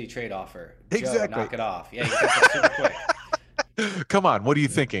is a shitty trade offer. Exactly. Joe, knock it off. Yeah, you take that super quick. Come on, what are you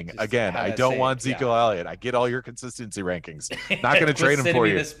thinking? Again, I don't want Ezekiel Elliott. I get all your consistency rankings. Not going to trade him for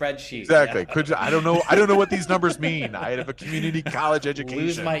you. The spreadsheet. Exactly. Yeah. I don't know what these numbers mean. I have a community college education.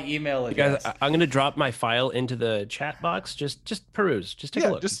 Lose my email address. Guys, I'm going to drop my file into the chat box. Just peruse. Just take a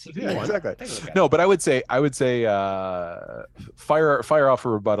look. Exactly. No, but I would say fire off a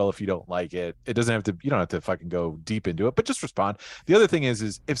rebuttal if you don't like it. It doesn't have to. You don't have to fucking go deep into it, but just respond. The other thing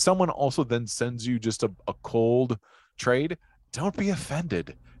is if someone also then sends you just a cold trade, don't be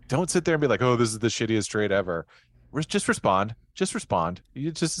offended. Don't sit there and be like, oh, this is the shittiest trade ever. Just respond.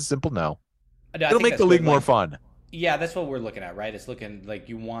 It's just a simple no. It'll make the league more fun. Yeah, that's what we're looking at, right? It's looking like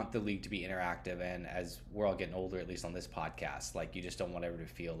you want the league to be interactive, and as we're all getting older, at least on this podcast, like you just don't want everyone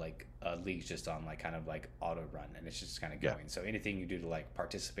to feel like a league's just on like kind of like auto run and it's just kind of going. So anything you do to like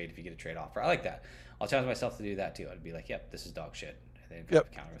participate, if you get a trade offer, I like that. I'll challenge myself to do that too. I'd be like, "Yep, this is dog shit," and then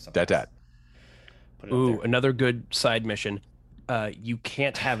counter with something. Dat. Put it up Ooh, there. another good side mission. You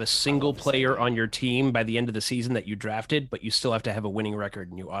can't have a single player on your team by the end of the season that you drafted, but you still have to have a winning record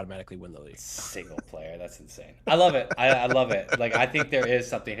and you automatically win the league. Single player, that's insane. I love it. I love it. Like I think there is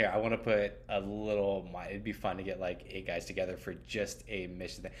something here. I want to put a little. It'd be fun to get like 8 guys together for just a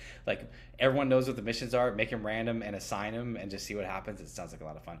mission. Like everyone knows what the missions are. Make them random and assign them, and just see what happens. It sounds like a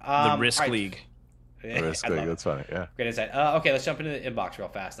lot of fun. The Risk League. Risk League. That's funny. Yeah. Great insight. Okay, let's jump into the inbox real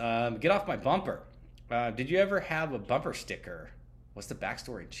fast. Get off my bumper. Did you ever have a bumper sticker? What's the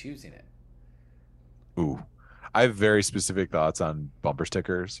backstory in choosing it? Ooh, I have very specific thoughts on bumper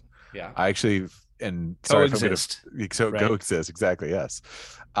stickers. Yeah. I actually, and sorry if I'm Coexist. gonna coexist. Exactly. Yes.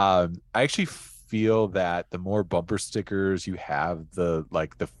 I actually feel that the more bumper stickers you have, the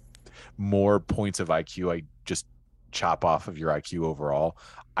more points of IQ I just chop off of your IQ overall.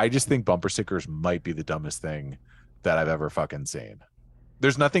 I just think bumper stickers might be the dumbest thing that I've ever fucking seen.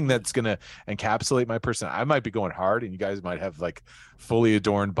 There's nothing that's going to encapsulate my person. I might be going hard and you guys might have like fully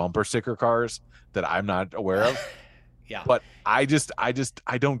adorned bumper sticker cars that I'm not aware of. Yeah. But I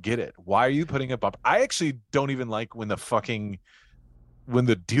don't get it. Why are you putting a bumper? I actually don't even like when the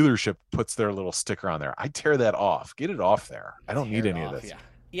dealership puts their little sticker on there. I tear that off. Get it off there. I don't need any of this.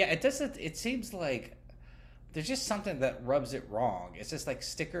 Yeah, it doesn't. It seems like there's just something that rubs it wrong. It's just like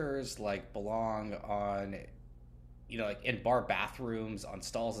stickers like belong on, like in bar bathrooms, on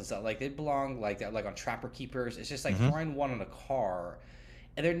stalls and stuff. Like they belong like that, like on Trapper Keepers. It's just like throwing one on a car,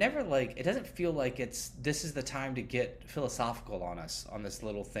 and they're never like. It doesn't feel like this is the time to get philosophical on us on this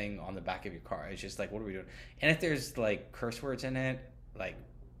little thing on the back of your car. It's just like, what are we doing? And if there's like curse words in it, like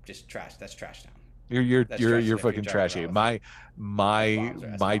just trash. That's trash now. You're trash fucking trashy. My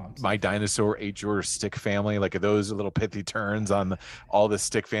dinosaur ate your stick family. Like those little pithy turns on all the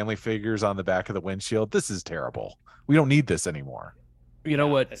stick family figures on the back of the windshield. This is terrible. We don't need this anymore. You know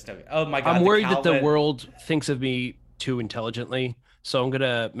what? Oh my God! I'm worried that the world thinks of me too intelligently, so I'm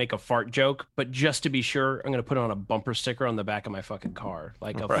gonna make a fart joke. But just to be sure, I'm gonna put on a bumper sticker on the back of my fucking car,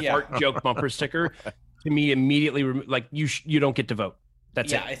 like a fart joke bumper sticker. To me, immediately, like you don't get to vote.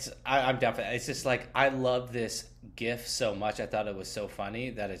 That's it. I'm down for that. It's just like I love this GIF so much. I thought it was so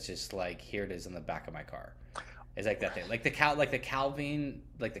funny that it's just like here it is in the back of my car. It's like that thing, like the Calvin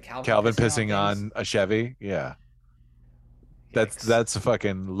pissing on a Chevy. Yeah, that's a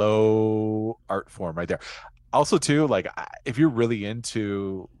fucking low art form right there. Also, too, like if you're really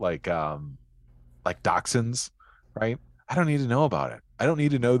into like dachshunds, right? I don't need to know about it. I don't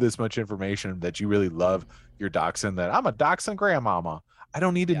need to know this much information that you really love your dachshund. That I'm a dachshund grandmama. I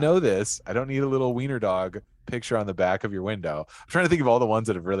don't need to know this. I don't need a little wiener dog picture on the back of your window. I'm trying to think of all the ones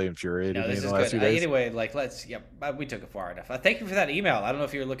that have really infuriated me in the last few days. Anyway, like we took it far enough. Thank you for that email. I don't know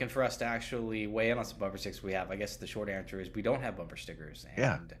if you're looking for us to actually weigh in on some bumper stickers we have. I guess the short answer is we don't have bumper stickers.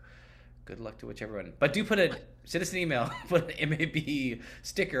 And good luck to whichever one. But do send us an email, put an MAB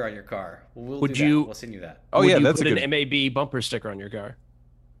sticker on your car. We'll send you that. Oh, Would yeah, you that's put a good an MAB bumper sticker on your car.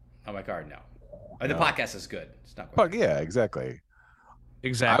 On my car, no. The podcast is good. It's not good. Yeah, exactly.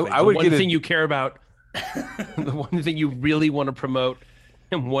 Exactly. I would one thing you care about, the one thing you really want to promote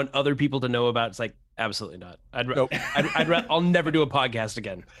and want other people to know about, it's like, absolutely not. I'll never do a podcast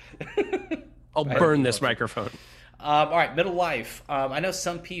again. I'll burn this microphone. All right, middle life. I know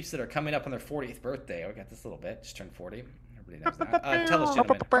some peeps that are coming up on their 40th birthday. I got this little bit. Just turned 40. Everybody knows that. Tell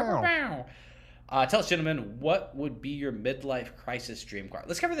us, gentlemen, what would be your midlife crisis dream car?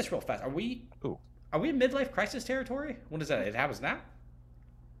 Let's cover this real fast. Are we in midlife crisis territory? When is that? It happens now?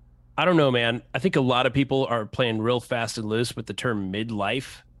 I don't know, man. I think a lot of people are playing real fast and loose with the term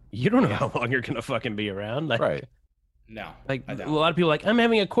midlife. You don't know how long you're going to fucking be around. Like, right. No. Like a lot of people are like, I'm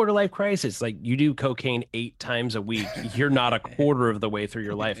having a quarter life crisis. Like you do cocaine 8 times a week. You're not a quarter of the way through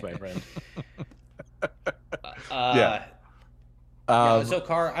your life, my friend. So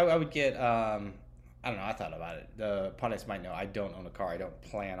car, I would get, I don't know. I thought about it. The pundits might know I don't own a car. I don't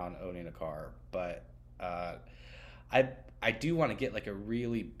plan on owning a car, but I do want to get like a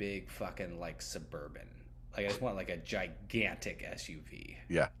really big fucking like Suburban. Like I just want like a gigantic SUV.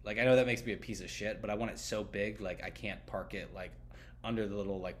 Yeah. Like I know that makes me a piece of shit, but I want it so big like I can't park it like under the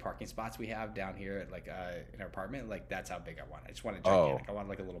little like parking spots we have down here at like in our apartment. Like that's how big I want it. I just want it gigantic. I want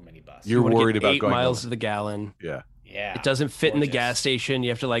like a little mini bus. You're worried about 8 miles to the gallon. Yeah. Yeah. It doesn't fit in the gas station. You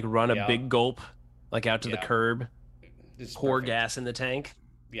have to like run a big gulp like out to the curb. Pour gas in the tank.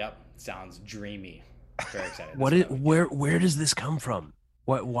 Yep. Sounds dreamy. Very excited. What That's is what I would get. where does this come from?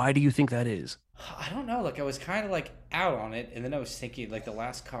 Why do you think that is? I don't know. Like I was kind of like out on it, and then I was thinking like the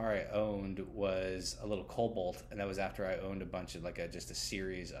last car I owned was a little Cobalt, and that was after I owned a bunch of like just a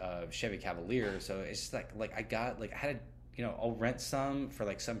series of Chevy Cavaliers. So it's just like I got like I had I'll rent some for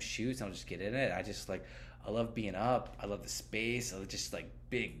like some shoots, and I'll just get in it. I just like I love being up. I love the space. I love just like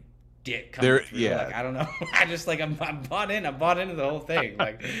big dick coming through. Yeah. Like I don't know. I just like I'm bought in. I'm bought into the whole thing.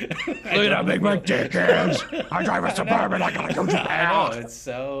 Like Look at how big my dick is. I drive a Suburban. I gotta go to I know it's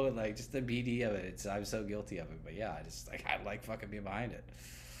so like just the BD of it. I'm so guilty of it, but yeah, I just like I like fucking being behind it.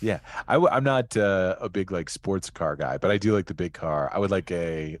 Yeah, I'm not a big like sports car guy, but I do like the big car. I would like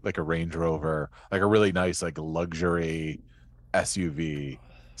a Range Rover, like a really nice like luxury SUV.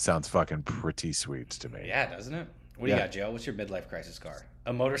 Sounds fucking pretty sweet to me. Yeah, doesn't it? What do you got, Joe? What's your midlife crisis car?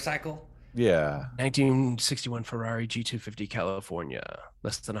 A motorcycle? Yeah. 1961 Ferrari G250 California.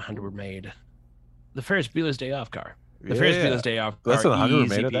 Less than 100 were made. The Ferris Bueller's Day Off car. The Ferris Bueller's Day Off car. Less than 100 were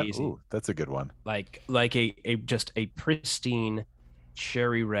made of that. Easy. Ooh, that's a good one. Like a just a pristine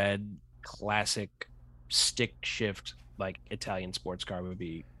cherry red classic stick shift like Italian sports car would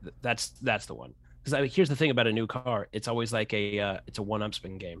be. That's the one. Because here's the thing about a new car, it's always like it's a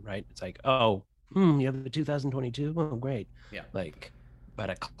one-upsman game, right? It's like, oh, you have the 2022, oh great, Yeah. Like,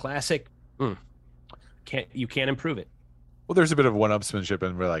 but a classic, you can't improve it. Well, there's a bit of one-upsmanship,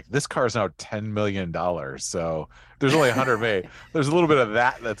 and we're like, this car is now $10 million, so there's only 100 made. There's a little bit of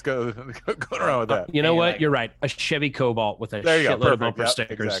that's going around with that. You know what? Like, You're right. A Chevy Cobalt with a There you go. shitload of Perfect. bumper Yep,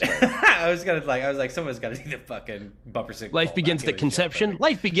 stickers. exactly. I was like, someone's got to do the fucking bumper sticker. Life begins at conception.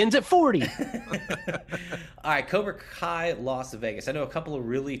 Life begins at 40. All right, Cobra Kai Las Vegas. I know a couple of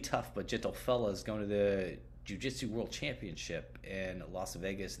really tough but gentle fellas going to the Jiu-Jitsu World Championship in Las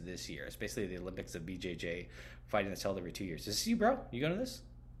Vegas this year. It's basically the Olympics of BJJ, fighting that's held every 2 years. Is this you, bro? You going to this?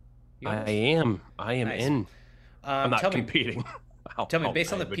 I am Nice. in. I'm not tell me- competing. Tell me, I'll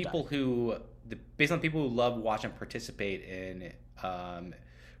based on the die, but people who love watch and participate in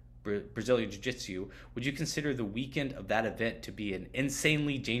Brazilian Jiu-Jitsu, would you consider the weekend of that event to be an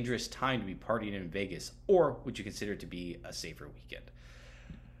insanely dangerous time to be partying in Vegas, or would you consider it to be a safer weekend?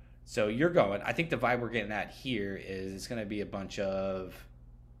 So you're going. I think the vibe we're getting at here is it's going to be a bunch of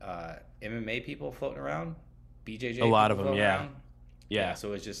MMA people floating around, BJJ. A lot of people them, floating yeah. around. Yeah.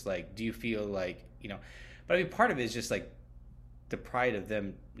 So it's just like, do you feel like But I mean, part of it is just like the pride of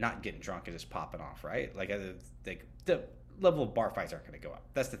them not getting drunk and just popping off, right? Like the level of bar fights aren't going to go up.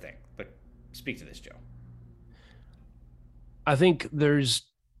 That's the thing. But speak to this, Joe. I think there's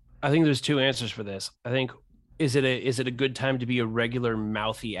two answers for this. I think is it a good time to be a regular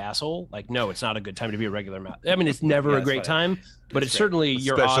mouthy asshole? Like, no, it's not a good time to be a regular mouth. I mean, it's never Yeah, a that's great funny. time, but it's great. certainly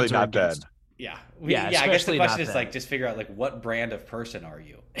your Especially odds are not then. against. Yeah. Yeah, I guess the especially question not is like then. just figure out like what brand of person are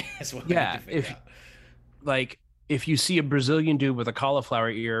you? Is what we Yeah, need to figure out. Like if you see a Brazilian dude with a cauliflower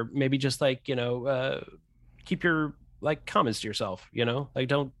ear, maybe just like keep your like comments to yourself. Like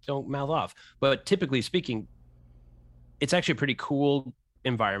don't mouth off. But typically speaking, it's actually a pretty cool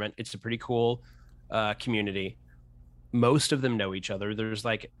environment. It's a pretty cool community. Most of them know each other.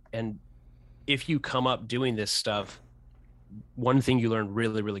 And if you come up doing this stuff, one thing you learn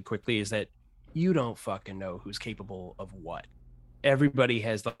really, really quickly is that you don't fucking know who's capable of what. Everybody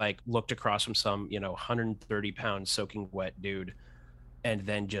has like looked across from some 130 pound soaking wet dude and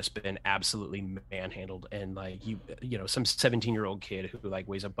then just been absolutely manhandled, and like some 17-year-old kid who like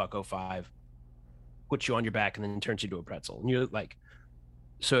weighs $105 puts you on your back and then turns you to a pretzel, and you're like,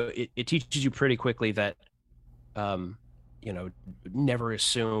 so it teaches you pretty quickly that never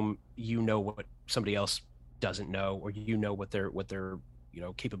assume what somebody else doesn't know, or what their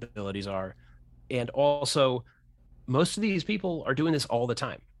capabilities are. And also, most of these people are doing this all the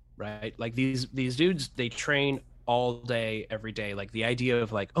time, right? Like these dudes, they train all day, every day. Like the idea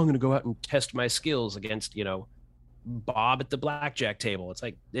of like, oh, I'm going to go out and test my skills against, Bob at the blackjack table. It's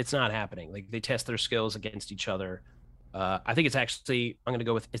like, it's not happening. Like they test their skills against each other. I think it's actually, I'm going to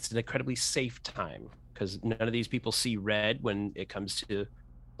go with, it's an incredibly safe time because none of these people see red when it comes to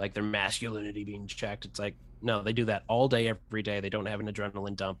like their masculinity being checked. It's like, no, they do that all day, every day. They don't have an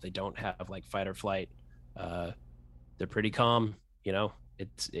adrenaline dump. They don't have like fight or flight. They're pretty calm.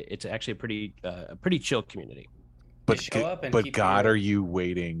 It's actually a pretty chill community. But show up and but keep God, your- are you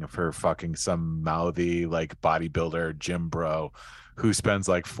waiting for fucking some mouthy like bodybuilder gym bro who spends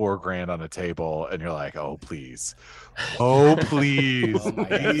like $4,000 on a table, and you're like, oh please, oh please, Oh, my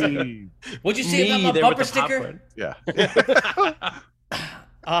please. What'd you say about my there with bumper the sticker? popcorn. Yeah.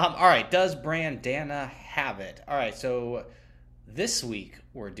 All right, does Brandana have it? All right, so this week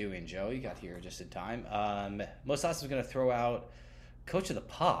we're doing, Joe, you got here just in time. Most Awesome is going to throw out Coach of the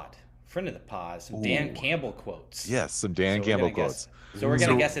Pod friend of the pod, some Dan Campbell quotes. Yes, some Dan Campbell quotes. So we're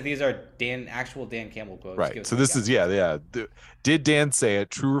gonna guess if these are actual Dan Campbell quotes. Right. So this is did Dan say it?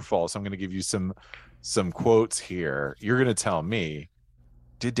 True or false? I'm gonna give you some quotes here. You're gonna tell me,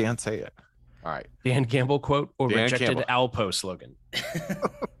 did Dan say it? All right. Dan Campbell quote or Dan rejected Campbell. Alpo slogan.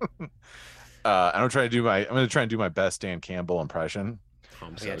 I'm gonna try and do my best Dan Campbell impression.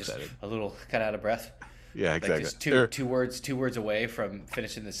 I'm so Yeah, just excited. a little cut out of breath. Yeah, Like exactly. just two words away from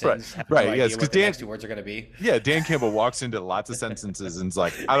finishing the sentence. Have right, no yes, idea 'cause what the Dan- next 2 words are gonna be. Yeah, Dan Campbell walks into lots of sentences and is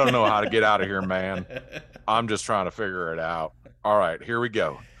like, I don't know how to get out of here, man. I'm just trying to figure it out. All right, here we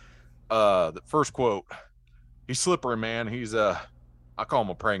go. The first quote. He's slippery, man. He's I call him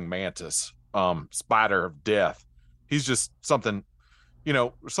a praying mantis, spider of death. He's just something,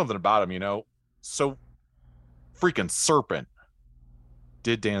 something about him, so freaking serpent.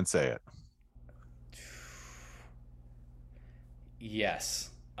 Did Dan say it?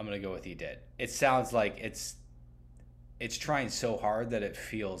 Yes, I'm gonna go with he did. It sounds like it's trying so hard that it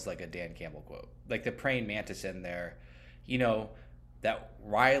feels like a Dan Campbell quote. Like the praying mantis in there, that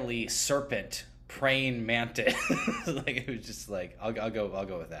Riley serpent praying mantis. Like it was just like I'll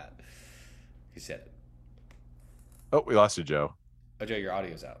go with that. He said it. Oh, we lost you, Joe. Oh, Joe, your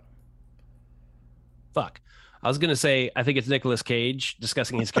audio's out. Fuck. I was gonna say I think it's Nicolas Cage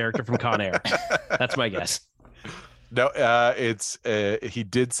discussing his character from Con Air. That's my guess. No, it's he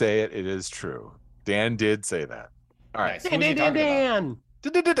did say it. It is true. Dan did say that. All right. Nice. Who was he talking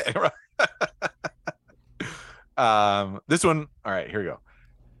about? This one. All right, here we go.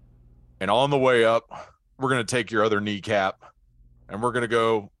 And on the way up, we're gonna take your other kneecap, and we're gonna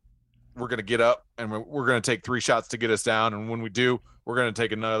get up, and we're gonna take 3 shots to get us down. And when we do, we're gonna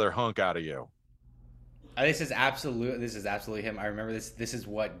take another hunk out of you. This is absolutely him. I remember this. This is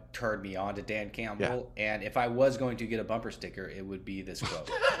what turned me on to Dan Campbell. Yeah. And if I was going to get a bumper sticker, it would be this quote.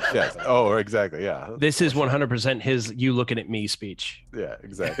 Yes. Oh, exactly. Yeah. This is 100% his "you looking at me" speech. Yeah, Are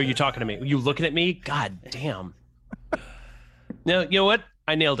exactly. you talking to me? You looking at me? God damn. No, you know what?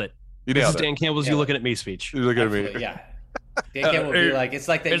 I nailed it. You This nailed is it. Dan Campbell's Yeah. "you looking at me" speech. You look at me. Absolutely, yeah. Dan Campbell would be like, it's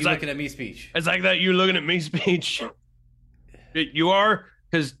like that it's you like- looking at me speech. It's like that "you looking at me" speech. You are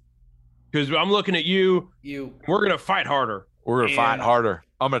because I'm looking at you. We're gonna fight harder. We're gonna fight harder.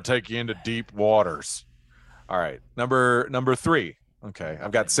 I'm gonna take you into deep waters. All right, number 3. Okay,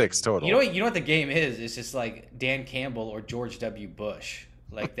 I've got 6 total. You know what the game is? It's just like Dan Campbell or George W. Bush.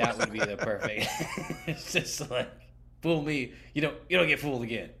 Like that would be the perfect. It's just like fool me. You don't get fooled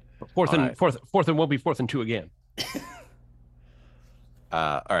again. Fourth and won't be 4th and 2 again.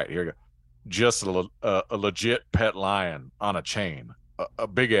 All right, here we go. Just a legit pet lion on a chain, a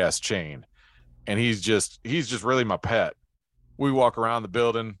big ass chain, and he's just really my pet. We walk around the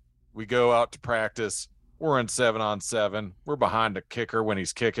building. We go out to practice. We're in 7-on-7. We're behind a kicker when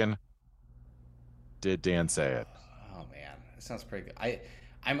he's kicking. Did Dan say it? Oh man, that sounds pretty good.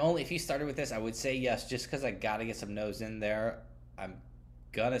 I'm only if he started with this, I would say yes, just because I gotta get some no's in there. I'm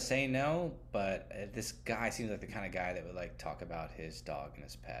gonna say no, but this guy seems like the kind of guy that would like talk about his dog and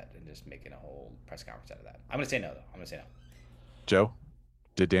his pet and just making a whole press conference out of that. I'm gonna say no though. I'm gonna say no. Joe,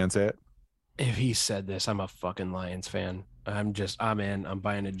 did Dan say it? If he said this, I'm a fucking Lions fan. I'm in. I'm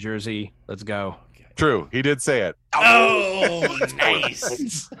buying a jersey. Let's go. Okay. True, he did say it. Oh,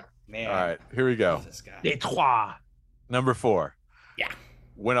 nice. Man. All right, here we go. Who's this guy? Les trois. Number 4. Yeah.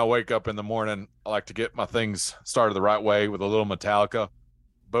 When I wake up in the morning, I like to get my things started the right way with a little Metallica.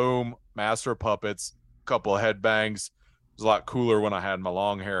 Boom, Master of Puppets, couple of headbangs. It was a lot cooler when I had my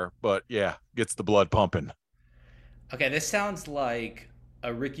long hair, but yeah, gets the blood pumping. Okay, this sounds like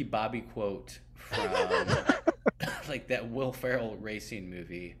a Ricky Bobby quote from like that Will Ferrell racing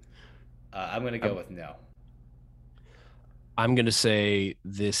movie. I'm gonna go with no. I'm gonna say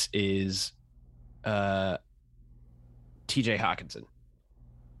this is T.J. Hawkinson.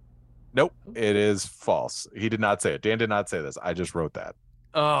 Nope, it is false. He did not say it. Dan did not say this. I just wrote that.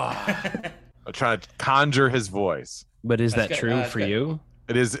 Oh, I'm trying to conjure his voice. but is That's that good. true That's for good. you?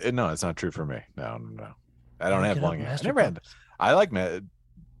 It is. No, it's not true for me. No. I don't have Look it up, long hair. I Master never had. Puppets. I like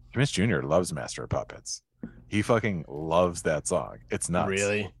Miss Jr. loves Master of Puppets. He fucking loves that song. It's nuts.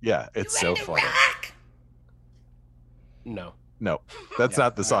 Really? Yeah, it's so funny. No. No, that's Yeah,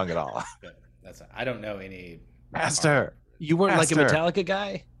 not the song at all. Good. I don't know any Master. You weren't like a Master. Metallica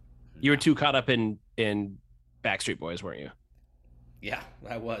guy? You were too caught up in Backstreet Boys, weren't you? Yeah,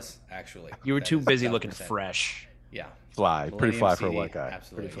 I was actually. You were That too is busy looking 100%. fresh. Yeah, Fly, pretty Millennium fly for a CD, white guy.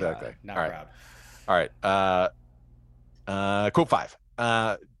 Absolutely, Pretty fly. not All right. proud. All right. Quote 5.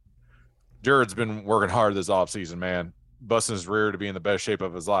 Jared's been working hard this offseason, man. Busting his rear to be in the best shape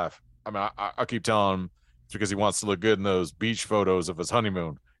of his life. I mean, I keep telling him It's because he wants to look good in those beach photos of his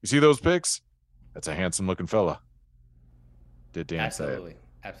honeymoon. You see those pics? That's a handsome looking fella. Did Dan say it?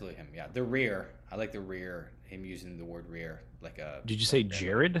 Absolutely him. Yeah, the rear. I like the rear. Him using the word rear like a. Did you say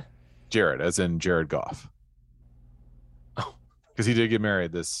Jared? Jared, as in Jared Goff. Oh, because he did get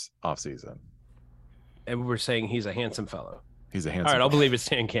married this offseason. And we're saying he's a handsome fellow. He's a handsome. All right, I'll fellow. believe it's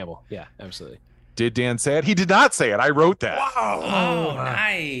Dan Campbell. Yeah, absolutely. Did Dan say it? He did not say it. I wrote that. Wow. Oh,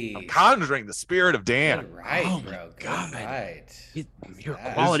 nice. I'm conjuring the spirit of Dan. Good right, Oh, bro. my Good God. right. You're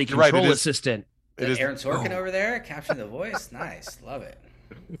that? a quality You're right, control it is- assistant. It is. Aaron Sorkin over there capturing the voice. Nice, love it.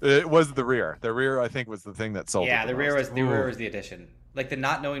 It was the rear. The rear, I think, was the thing that sold. Yeah, it the rear most. was the addition. Like the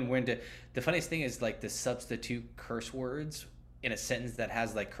not knowing when to. The funniest thing is like the substitute curse words in a sentence that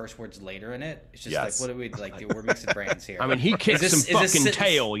has like curse words later in it. It's just Yes. like what do we like? We're mixing brains here. I mean, he kicked Is this- some is this fucking sentence-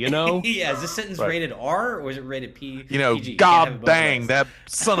 tail, you know? Yeah, is this sentence Right. rated R or is it rated P? You know, PG? You can't have it God both dang, ways. that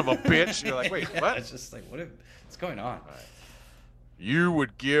son of a bitch. You're like, wait, Yeah, what? It's just like what's going on? You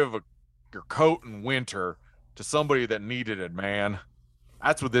would give your coat in winter to somebody that needed it, man.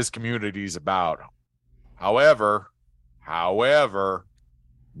 That's what this community's about. However,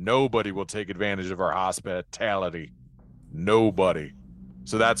 nobody will take advantage of our hospitality. Nobody.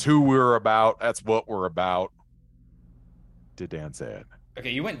 So that's who we're about. That's what we're about. Did Dan say it?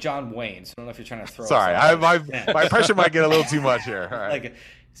 Okay, you went John Wayne, so I don't know if you're trying to throw. Sorry, us off. my impression might get a little too much here. All right. Like,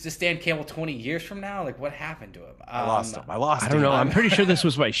 is this Dan Campbell 20 years from now? Like, what happened to him? I lost him. I lost I him. don't know. I'm pretty sure this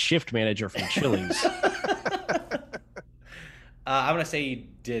was my shift manager from Chili's. I'm gonna say he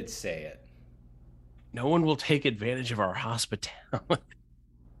did say it. No one will take advantage of our hospitality.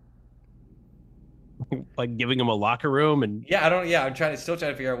 Like giving him a locker room and Yeah, I don't. Yeah, I'm still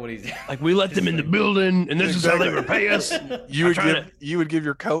trying to figure out what he's. like we let them in the building and this is how they repay us. You I'm would trying give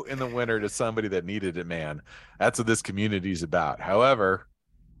your coat in the winter to somebody that needed it, man. That's what this community's about. However,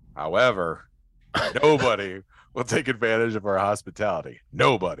 nobody will take advantage of our hospitality.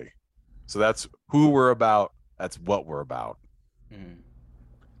 Nobody. So that's who we're about. That's what we're about.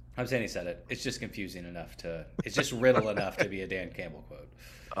 I'm saying he said it. It's just confusing enough to. It's just riddle enough to be a Dan Campbell quote.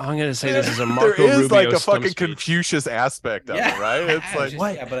 I'm gonna say this is a Marco There is Rubio like a stump fucking speech. Confucius aspect of it, right? It's I like just-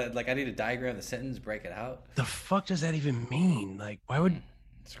 what? Yeah, but like I need to diagram the sentence, break it out. The fuck does that even mean? Like, why would?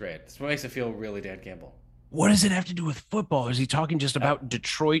 It's great. It's what makes it feel really Dan Campbell. What does it have to do with football? Is he talking just about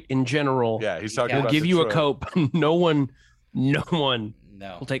Detroit in general? yeah, he's talking Yeah. We'll about give you a Detroit. coat, but no one No.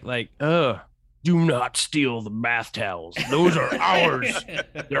 will take like, do not steal the bath towels. Those are ours.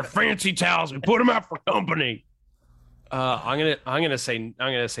 They're fancy towels. We put them out for company. I'm gonna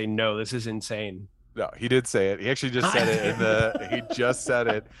say no. This is insane. No, he did say it. He actually just said it in the. He just said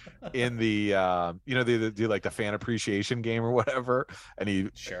it in the. They do like the fan appreciation game or whatever, and he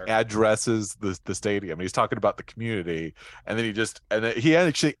Sure. addresses the stadium. He's talking about the community, and then he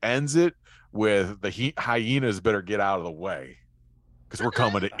actually ends it with the hyenas better get out of the way because we're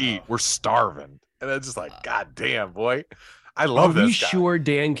coming to eat. We're starving, and it's just like, God damn, boy, I love Are this we guy. sure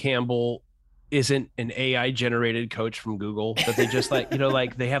Dan Campbell isn't an AI generated coach from Google that they just like,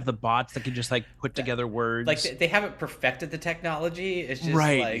 like they have the bots that can just like put together words? Like they haven't perfected the technology. It's just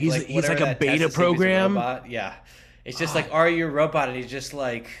Right. like He's whatever like a that beta test is, he's a program. robot. Yeah, it's just like, are you a robot? And he's just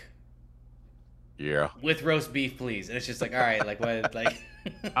like, Yeah, with roast beef, please. And it's just like, all right, like what, like.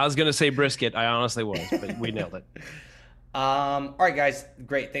 I was gonna say brisket. I honestly was, but we nailed it. All right, guys,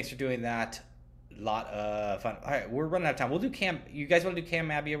 great. Thanks for doing that. Lot of fun. All right, we're running out of time. We'll do Cam. You guys want to do Cam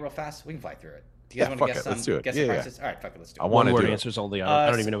Abia real fast? We can fly through it. Do you guys Yeah, want fuck to guess it. Let's some do it. guess Yeah, the yeah. prices? All right, fuck it. Let's do it. I want One to word do it. answers only. I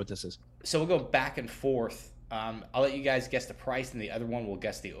don't even know what this is. So we'll go back and forth. I'll let you guys guess the price, and the other one will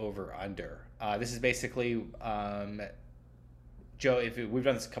guess the over under. This is basically, Joe. We've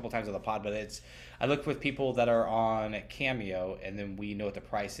done this a couple times on the pod, but I look with people that are on Cameo, and then we know what the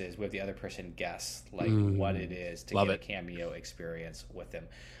price is. We have the other person guess what it is to Love get it. a Cameo experience with them.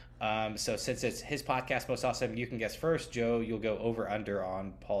 So since it's his podcast, Most Awesome, you can guess first. Joe, you'll go over under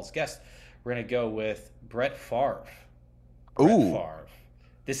on Paul's guess. We're gonna go with Brett Favre. Ooh. Favre.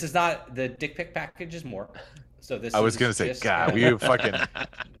 This is not the dick pic package is more. So this. I was is gonna say, just, God, we fucking.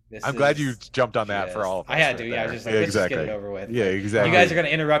 this I'm glad is you jumped on that for just- all of us. I had to. right Yeah, I there. was just like, Yeah, let's exactly. just get it over with. Yeah, Like, exactly. You guys are gonna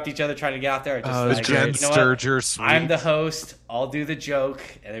interrupt each other trying to get out there. Just Oh, like, it's Jen you know what? Sturger suite. I'm the host. I'll do the joke,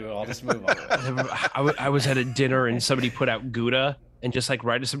 and then we'll all just move on. I was at a dinner and somebody put out Gouda, and just like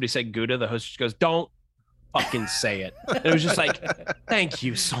right as somebody said Gouda, the host just goes, "Don't fucking say it." And it was just like, "Thank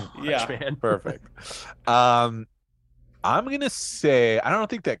you so much, Yeah. man." Perfect. I'm gonna say I don't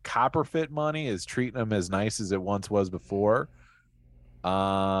think that Copper Fit money is treating them as nice as it once was before.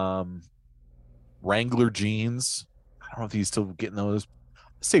 Wrangler jeans. I don't know if he's still getting those.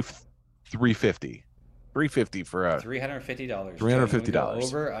 Let's say $350. $350 for a $350. $350.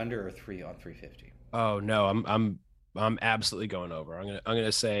 Over under or 3 on 350. Oh no, I'm absolutely going over. I'm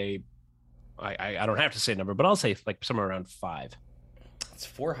gonna say I don't have to say a number, but I'll say like somewhere around 5. It's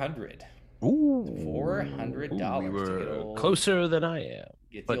 400. Ooh. $400. We to get were old, closer than I am.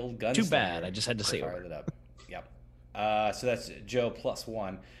 Get but the old gunslinger. too bad. I just had to say Fire over. it up. Yep. So that's Joe +1.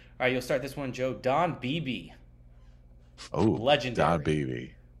 All right, you'll start this one, Joe. Don Beebe, Oh, legendary. Don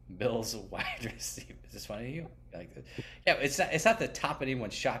Beebe. Bills wide receiver. Is this funny to you? Like, yeah, it's not the top of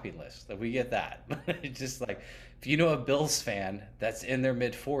anyone's shopping list. Like, we get that. It's just like, if you know a Bills fan that's in their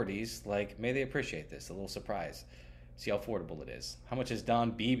mid-40s, like, may they appreciate this. A little surprise. See how affordable it is. How much is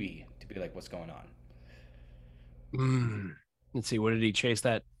Don Beebe to be like, what's going on? Let's see. What did he chase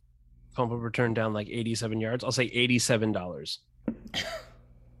that fumble return down like 87 yards? I'll say $87.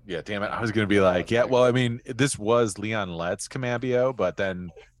 Yeah, damn it. I was going to be like, yeah, well, I mean, this was Leon Lett's Camabio, but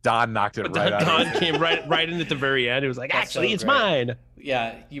then Don knocked it right out. Don came right in at the very end. It was like, That's actually, so it's great. mine.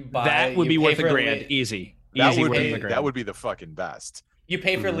 Yeah, you buy. That would you be pay worth a for grand. Easy. Easy worth a grand. That would be the fucking best. You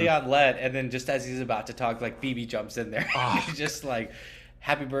pay for Leon Lett, and then just as he's about to talk, like, BB jumps in there. Oh. He's just like,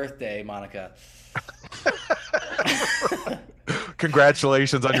 happy birthday, Monica.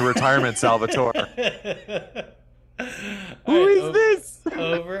 Congratulations on your retirement, Salvatore. Who is this?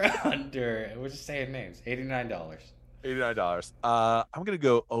 Over under. We're just saying names. $89. $89. I'm gonna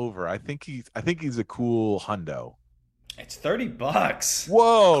go over. I think he's a cool hundo. It's $30.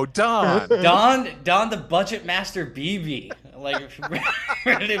 Whoa, Don. Don the budget master BB. Like,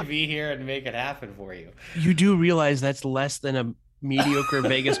 ready to be here and make it happen for you. You do realize that's less than a mediocre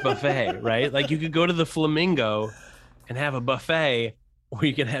Vegas buffet, right? Like, you could go to the Flamingo and have a buffet, or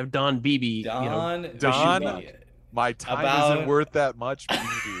you can have Don Beebe. Don, Don? My time isn't worth that much,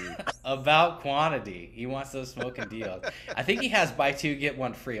 BB. About quantity. He wants those smoking deals. I think he has buy two, get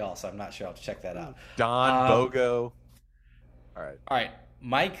one free also. I'm not sure. I'll have to check that out. Don Bogo. All right.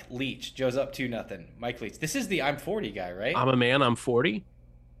 Mike Leach. Joe's up 2-0. Mike Leach. This is the I'm 40 guy, right? I'm a man. I'm 40.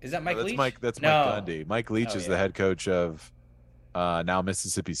 Is that Mike Leach? That's No. Mike Gundy. Mike Leach is the head coach of now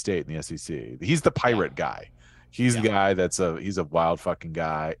Mississippi State in the SEC. He's the pirate guy. He's the guy he's a wild fucking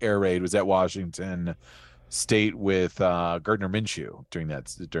guy. Air raid was at Washington State with Gardner Minshew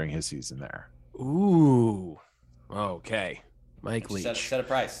during his season there. Ooh. Okay. Mike Leach. Set a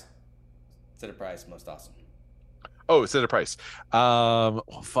price. Most awesome. Oh, set a price. Well,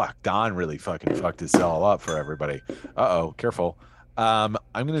 fuck. Don really fucking fucked his all up for everybody. Uh-oh. Careful. I'm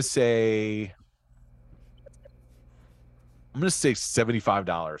gonna say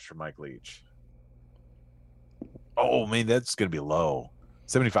 $75 for Mike Leach. Oh man, that's gonna be low.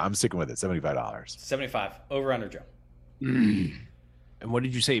 75. I'm sticking with it. $75. 75. Over under, Joe. And what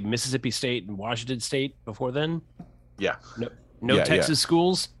did you say? Mississippi State and Washington State before then? Yeah. No Texas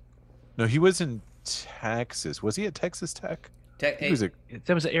schools? No, he was in Texas. Was he at Texas Tech? That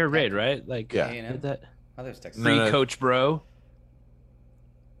was an air raid, right? Like, yeah. That there's Texas. free coach bro.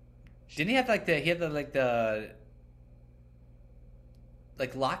 Didn't he have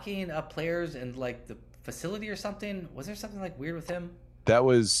like locking up players in like the facility or something? Was there something like weird with him? That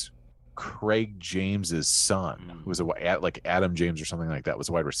was Craig James's son. It was like Adam James or something like that. Was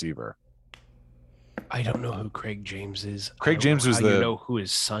a wide receiver. I don't know who Craig James is. Craig James was you know who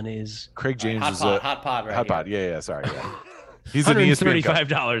his son is. Craig James was hot pod, right? Hot pod. Yeah. Sorry. Yeah. He's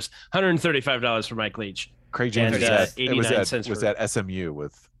 $135. $135 for Mike Leach. Craig James was at SMU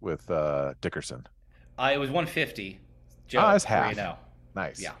with Dickerson. It was 150. Joe, that's half. You know.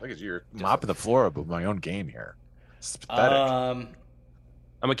 Nice. Yeah. Look at you. You're mopping the floor up with my own game here. It's pathetic.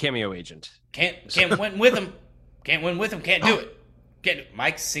 I'm a cameo agent. Can't win with him. Can't win with him. Can't do it.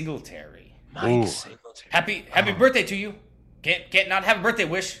 Mike Singletary. Mike Singletary. Happy birthday to you. Can't not have a birthday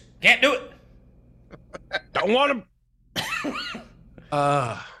wish. Can't do it. Don't want him.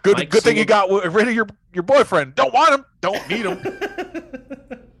 Good thing you got rid of your boyfriend. Don't want him. Don't need him.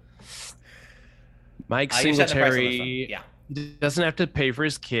 Mike Singletary yeah. doesn't have to pay for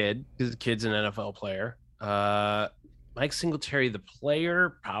his kid because his kid's an NFL player. Mike Singletary, the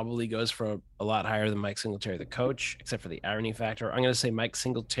player, probably goes for a lot higher than Mike Singletary, the coach, except for the irony factor. I'm going to say Mike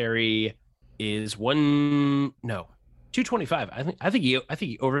Singletary is 225. I think he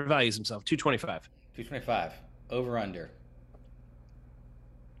overvalues himself. 225. 225. Over under.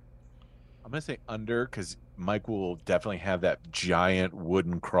 I'm gonna say under because Mike will definitely have that giant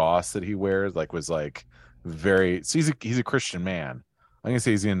wooden cross that he wears. So he's a Christian man. I'm gonna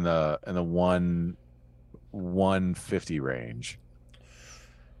say he's in the 150 range.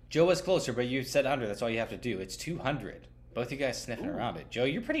 Joe was closer, but you said under. That's all you have to do. It's 200. Both you guys sniffing around it. Joe,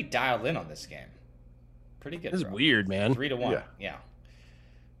 you're pretty dialed in on this game. Pretty good. This is weird, man. 3-1. Yeah.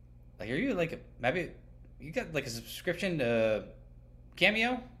 Like, are you like maybe you got like a subscription to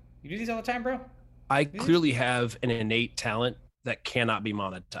Cameo? You do these all the time, bro? I clearly have an innate talent that cannot be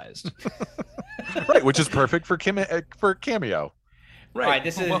monetized. Right, which is perfect for Cameo. Right. All right,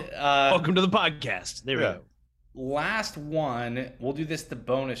 this is welcome to the podcast. There we go. Last one. We'll do this the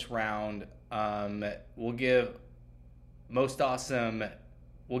bonus round. We'll give Most Awesome.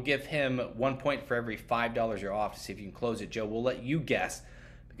 We'll give him 1 point for every $5 you're off to see if you can close it. Joe, we'll let you guess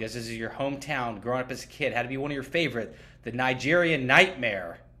because this is your hometown. Growing up as a kid, had to be one of your favorite. The Nigerian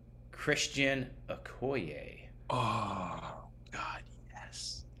Nightmare, Christian Okoye. Oh God,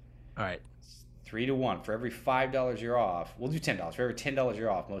 yes. All right. 3-1 for every $5 you're off. We'll do $10 for every $10 you're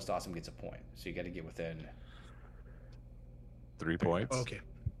off. Most Awesome gets a point. So you got to get within 3 points. Okay.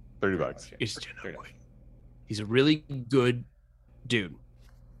 $30. He's a really good dude.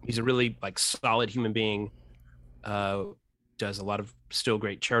 He's a really solid human being. Does a lot of still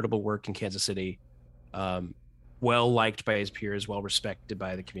great charitable work in Kansas City. Well liked by his peers, well respected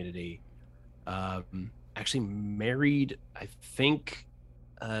by the community. Actually married, I think,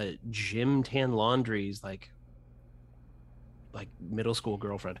 Jim Tan Laundrie's middle school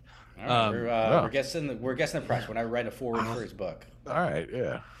girlfriend. All right, we're guessing the price. We're not writing a forward for his book. All right,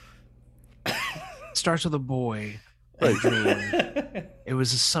 yeah. Starts with a boy. A dream. It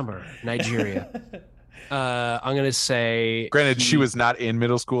was a summer, Nigeria. I'm gonna say. Granted, she was not in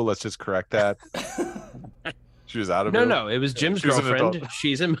middle school. Let's just correct that. She was out of. No. It was Jim's girlfriend.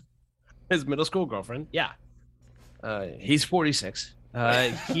 She's his middle school girlfriend. Yeah. He's 46.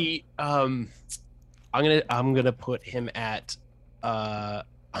 I'm gonna put him at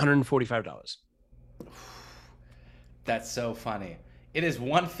 $145. That's so funny. It is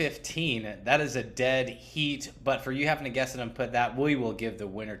 115. That is a dead heat. But for you having to guess it and put that, we will give the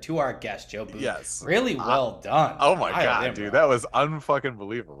winner to our guest, Joe Booth. Yes. Really well done. Oh my God, dude. That was unfucking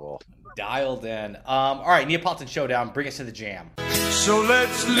believable. Dialed in. All right, Neapolitan Showdown. Bring us to the jam. So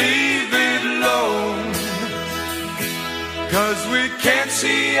let's leave it alone, 'cause we can't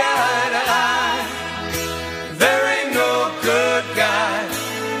see eye to eye. There ain't no good guy.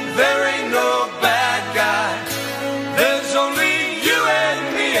 There ain't no bad guy. There's only you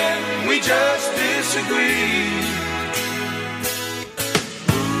and me, and we just disagree.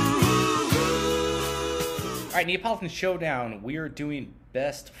 All right, Neapolitan Showdown. We are doing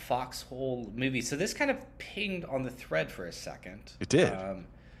best foxhole movie. So this kind of pinged on the thread for a second. It did.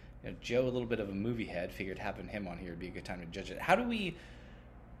 Joe, a little bit of a movie head, figured having him on here would be a good time to judge it.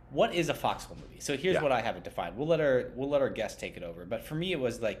 What is a foxhole movie? So here's what I have it defined. We'll let our guest take it over. But for me, it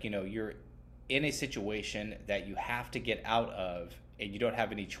was you're in a situation that you have to get out of, and you don't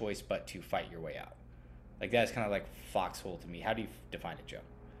have any choice but to fight your way out. That's kind of like foxhole to me. How do you define it, Joe?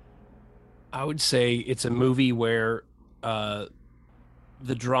 I would say it's a movie where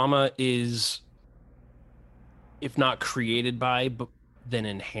the drama is, if not created by, but then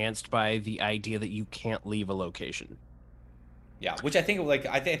enhanced by the idea that you can't leave a location. Yeah, which I think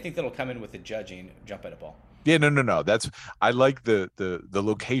I think that'll come in with the judging. Jump at a ball. Yeah, no. I like the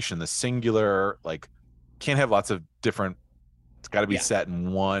location, the singular. Can't have lots of different. It's got to be set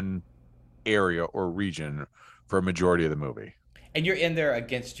in one area or region for a majority of the movie. And you're in there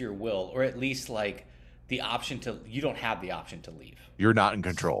against your will, or at least the option to. You don't have the option to leave. You're not in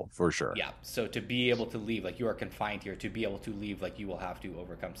control for sure. Yeah. So to be able to leave, you are confined here. To be able to leave, you will have to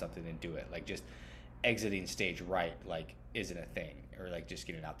overcome something and do it. Just exiting stage right, isn't a thing, or just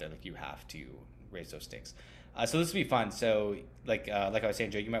getting out there. You have to raise those stakes. So this will be fun. So like I was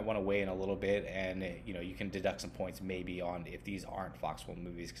saying, Joe, you might want to weigh in a little bit, and you can deduct some points maybe on if these aren't foxhole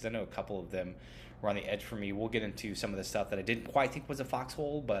movies, because I know a couple of them were on the edge for me. We'll get into some of the stuff that I didn't quite think was a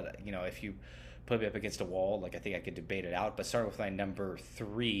foxhole, but if you put me up against a wall, I think I could debate it out. But starting with my number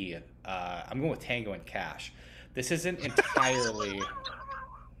 3, I'm going with Tango and Cash. This isn't entirely.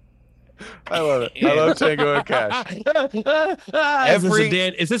 I love it. I love Tango and Cash.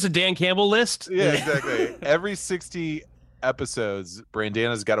 Is this a Dan Campbell list? Yeah, exactly. Every 60 episodes,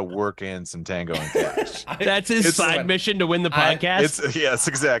 Brandana's got to work in some Tango and Cash. That's his side mission to win the podcast. Yes,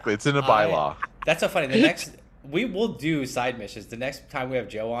 exactly. It's in a bylaw. That's so funny. We will do side missions. The next time we have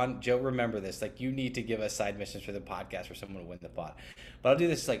Joe on, Joe, remember this. You need to give us side missions for the podcast for someone to win the pot. But I'll do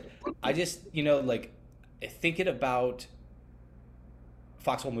this. I just, thinking about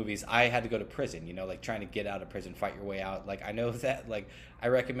foxhole movies, I had to go to prison, trying to get out of prison, fight your way out. I know that, I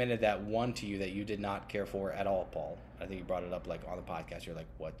recommended that one to you that you did not care for at all, Paul. I think you brought it up, on the podcast. You're like,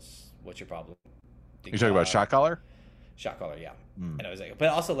 what's your problem? You talking about Shot Caller? Shot Caller, yeah. And I was but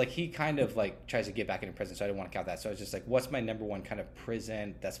also, he kind of, tries to get back into prison, so I didn't want to count that. So I was just what's my number one kind of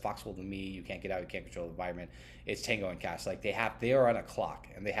prison that's foxhole to me? You can't get out, you can't control the environment. It's Tango and Cash. They are on a clock,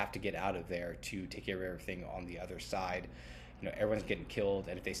 and they have to get out of there to take care of everything on the other side. everyone's getting killed,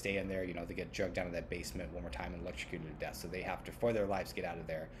 and if they stay in there, they get drugged down to that basement one more time and electrocuted to death. So they have to, for their lives, get out of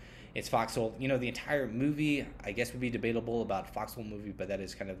there. It's Foxhole. The entire movie, I guess, would be debatable about Foxhole movie, but that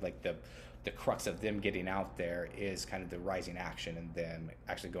is kind of like the crux of them getting out there is kind of the rising action, and them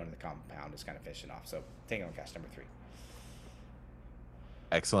actually going to the compound is kind of finishing off. So Tango and Cash number 3.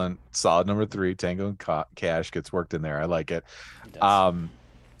 Excellent, solid number 3. Tango and Cash gets worked in there. I like it.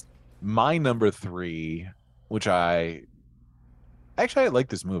 My number 3, which I like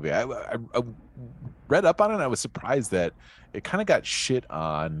this movie. I read up on it. And I was surprised that it kind of got shit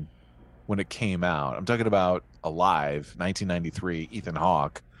on when it came out. I'm talking about Alive, 1993, Ethan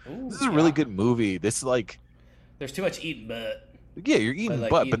Hawke. Ooh, this is a really good movie. This is like, there's too much eating butt. Yeah, you're eating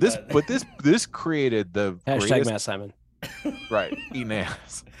butt, but this created the greatest... Matt Simon. Right, eating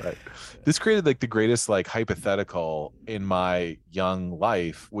ass. Right. This created like the greatest like hypothetical in my young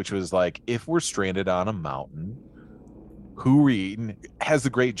life, which was like, if we're stranded on a mountain, who we eating? Has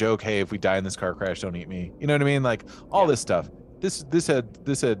the great joke, hey, if we die in this car crash, don't eat me. You know what I mean? Like all this stuff. This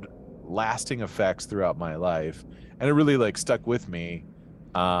had lasting effects throughout my life, and it really like stuck with me.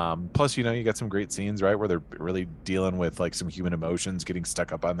 Plus, you got some great scenes, right, where they're really dealing with like some human emotions getting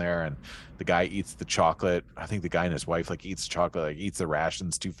stuck up on there, and the guy eats the chocolate. I think the guy and his wife like eats chocolate, like eats the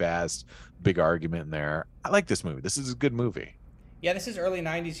rations too fast. Big argument in there. I like this movie. This is a good movie. Yeah, this is early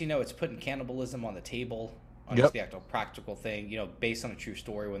 90s. It's putting cannibalism on the table on just the actual practical thing, based on a true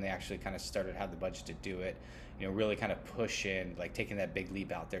story when they actually kind of started, had the budget to do it, really kind of push in, like taking that big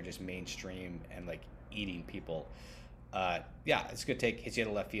leap out there, just mainstream and like eating people. Yeah, it's a good take. Hits you out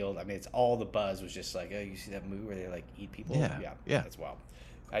of left field. I mean, it's all the buzz was just like, oh, you see that movie where they like eat people? Yeah. That's wild.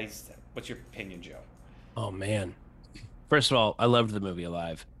 What's your opinion, Joe? Oh man, first of all, I loved the movie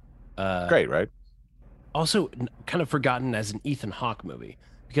Alive. Great, right? Also, kind of forgotten as an Ethan Hawke movie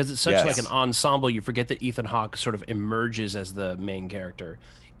because it's such like an ensemble. You forget that Ethan Hawke sort of emerges as the main character,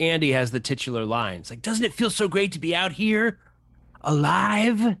 and he has the titular lines like, "Doesn't it feel so great to be out here?"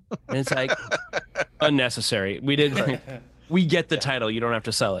 Alive, and it's like unnecessary. We get the title. You don't have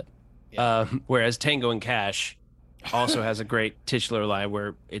to sell it. Whereas Tango and Cash also has a great titular line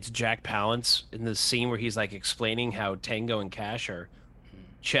where it's Jack Palance in the scene where he's like explaining how Tango and Cash are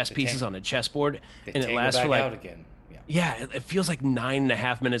chess pieces on a chessboard, and it lasts for like it feels like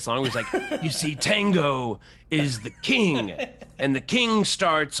 9.5 minutes long. It's like, you see, Tango is the king, and the king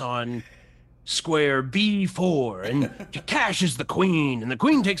starts on square B4, and Cash is the queen, and the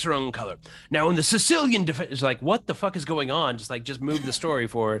queen takes her own color. Now, in the Sicilian defense, is like, what the fuck is going on? Just move the story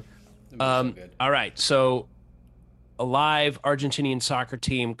forward. All right, so Alive, Argentinian soccer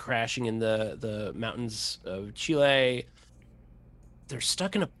team crashing in the mountains of Chile. They're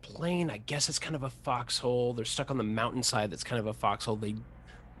stuck in a plane. I guess it's kind of a foxhole. They're stuck on the mountainside. That's kind of a foxhole. The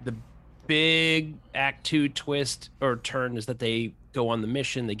big Act 2 twist or turn is that they go on the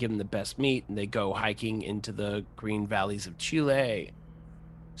mission, they give them the best meat, and they go hiking into the green valleys of Chile.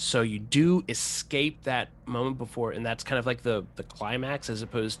 So you do escape that moment before, and that's kind of like the climax, as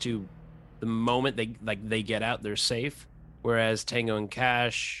opposed to the moment they get out, they're safe. Whereas Tango and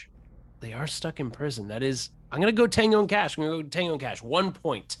Cash, they are stuck in prison. That is, I'm gonna go Tango and Cash. 1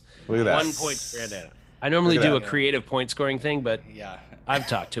 point. Look at that. 1 point for Grandana. I normally do a creative point scoring thing, but I've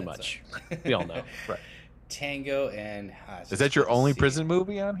talked too much. We all know. Right. Tango and is that your only prison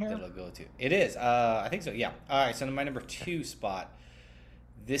movie on here? That'll go to. It is. I think so. Yeah. All right. So my number 2 spot.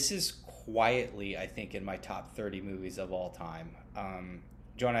 This is quietly, I think, in my top 30 movies of all time.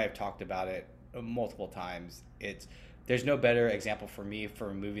 Joe and I have talked about it multiple times. There's no better example for me for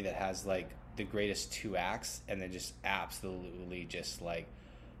a movie that has like the greatest 2 acts and then just absolutely just like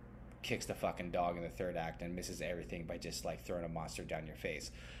kicks the fucking dog in the 3rd act and misses everything by just like throwing a monster down your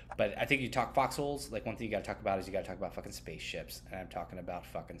face. But I think you talk foxholes, like one thing you got to talk about is you got to talk about fucking spaceships, and I'm talking about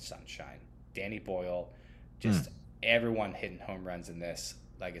fucking Sunshine. Danny Boyle, just everyone hitting home runs in this.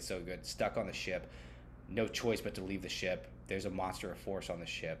 Like, it's so good. Stuck on the ship, no choice but to leave the ship. There's a monster of force on the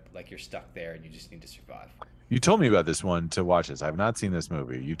ship. Like, you're stuck there and you just need to survive. You told me about this one to watch this. I've not seen this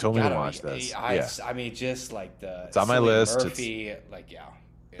movie. You told me to watch this. I mean, just like it's on my list. Murphy,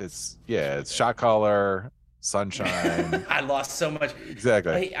 it's Shot Caller, Sunshine. I lost so much.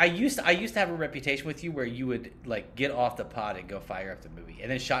 Exactly. I used to have a reputation with you where you would like get off the pod and go fire up the movie, and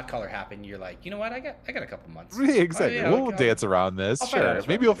then Shot Caller happened. You're like, you know what? I got a couple months. Exactly. We'll dance around this. Sure.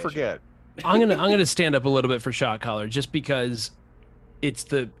 Maybe you'll forget. I'm gonna stand up a little bit for Shot Caller just because it's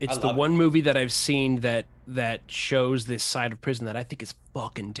the one movie that I've seen that shows this side of prison that I think is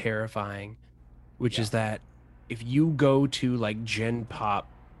fucking terrifying, which is that if you go to like Gen Pop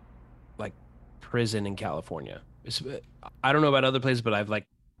like prison in California, I don't know about other places, but I've like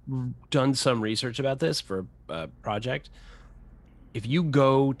done some research about this for a project. if you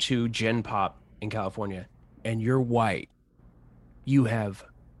go to Gen Pop in California and you're white, you have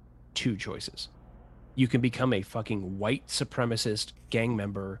two choices. You can become a fucking white supremacist gang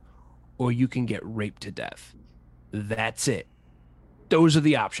member, or you can get raped to death. That's it. Those are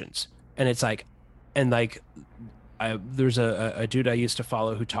the options. And it's like, there's a dude I used to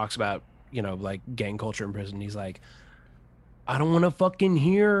follow who talks about, like gang culture in prison. He's like, I don't want to fucking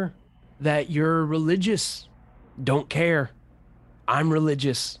hear that you're religious. Don't care. I'm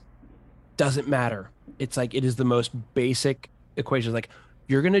religious. Doesn't matter. It's like, it is the most basic equation. Like,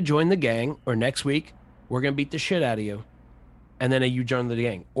 you're going to join the gang, or next week, we're going to beat the shit out of you. And then you join the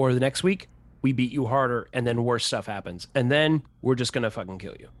gang. Or the next week, we beat you harder, and then worse stuff happens. And then we're just going to fucking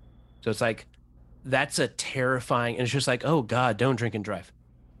kill you. So it's like, that's a terrifying, and it's just like, oh God, don't drink and drive.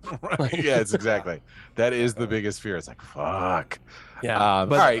 Right. Yeah, it's exactly. That is the biggest fear. It's like, fuck. Yeah.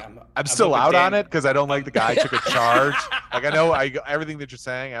 But, all right. I'm still out on it because I don't like the guy took a charge. Like, I know everything that you're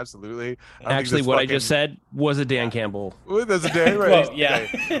saying. Absolutely. Actually, what I just said was a Dan Campbell. There's a Dan, right? Well, yeah.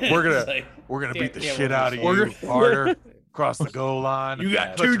 Okay. We're gonna beat the shit out of you harder. Cross the goal line. You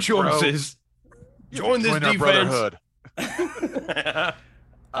got two choices. Join this our defense. brotherhood.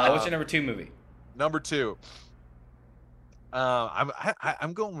 What's your number 2 movie? Number 2.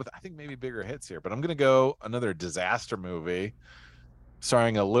 I'm going with, I think, maybe bigger hits here, but I'm gonna go another disaster movie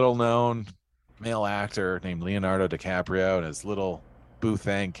starring a little known male actor named Leonardo DiCaprio and his little boo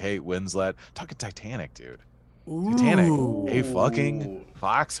thing Kate Winslet. Talking Titanic, dude. Titanic, a fucking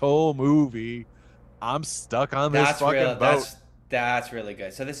foxhole movie. I'm stuck on this fucking boat. That's really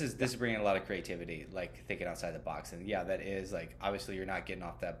good. So this is bringing a lot of creativity, like thinking outside the box. And yeah, that is like, obviously you're not getting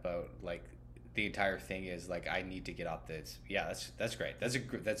off that boat. Like, the entire thing is like, I need to get off this. Yeah, that's great.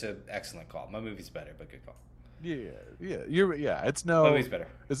 That's a excellent call. My movie's better, but good call. It's My movie's better.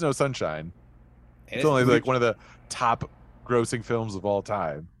 It's no Sunshine. It's only like one of the top grossing films of all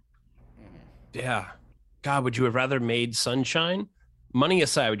time. Yeah. God, would you have rather made Sunshine? Money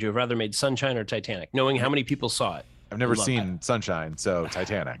aside, would you have rather made Sunshine or Titanic, knowing how many people saw it? I've never seen Sunshine, so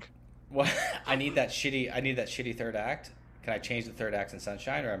Titanic. Well, I need that shitty third act. Can I change the third act in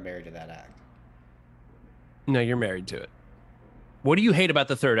Sunshine, or I'm married to that act? No, you're married to it. What do you hate about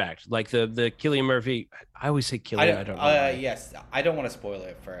the third act? Like the Cillian Murphy? I always say Cillian. I don't know. Yes, I don't want to spoil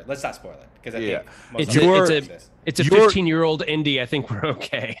it for. Let's not spoil it because I think it's a 15-year-old indie. I think we're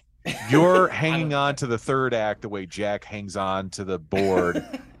okay. You're hanging on to the third act the way Jack hangs on to the board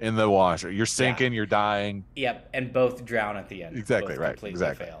in the washer. You're sinking. You're dying. Yep, and both drown at the end. Exactly both right. Completely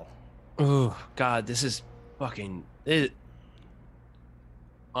Exactly. Fail. Oh God, this is fucking.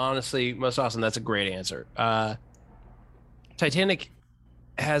 Honestly, most awesome. That's a great answer. Titanic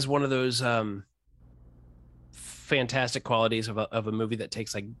has one of those fantastic qualities of a movie that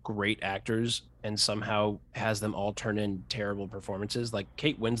takes like great actors and somehow has them all turn in terrible performances. Like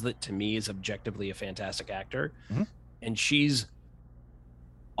Kate Winslet to me is objectively a fantastic actor, and she's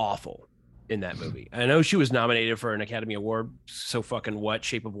awful in that movie. I know she was nominated for an Academy Award. So fucking what?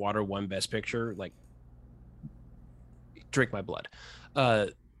 Shape of Water won Best Picture. Like, drink my blood.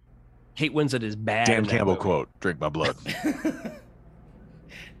 Kate Winslet is bad. Dan Campbell quote, "Drink my blood."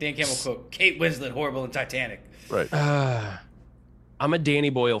 Dan Campbell quote, Kate Winslet horrible in Titanic. Right. I'm a Danny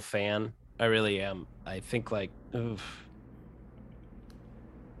Boyle fan. I really am. I think like, oof.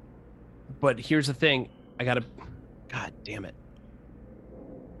 But here's the thing. God damn it.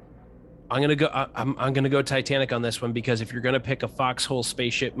 I'm gonna go Titanic on this one, because if you're gonna pick a foxhole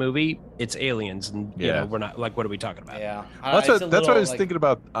spaceship movie, it's aliens, and you know, we're not like, what are we talking about? Yeah, that's what I was thinking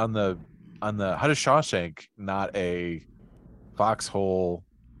about on the how does Shawshank not a foxhole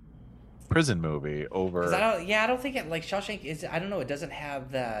prison movie over? I don't think it, like Shawshank is. I don't know. It doesn't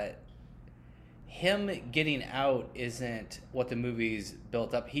have that. Him getting out isn't what the movie's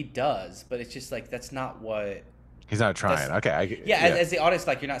built up. He does, but it's just like that's not what. He's not trying. As the audience,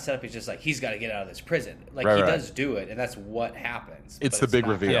 like, you're not set up. He's just like, he's got to get out of this prison. Like, he does do it, and that's what happens. It's the big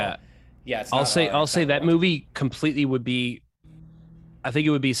reveal. Yeah. I'll say that movie completely would be. I think it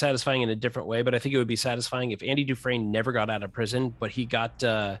would be satisfying in a different way, but I think it would be satisfying if Andy Dufresne never got out of prison, but he got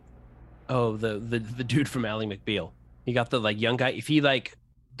the dude from Ally McBeal. He got the like young guy. If he like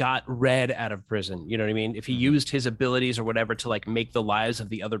got Red out of prison, you know what I mean? If he used his abilities or whatever to like make the lives of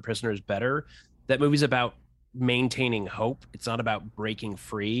the other prisoners better, that movie's about maintaining hope. It's not about breaking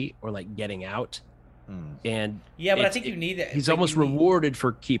free or like getting out. And but I think you need that. He's almost rewarded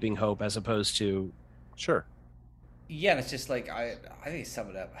for keeping hope as opposed to Yeah, and it's just like I think sum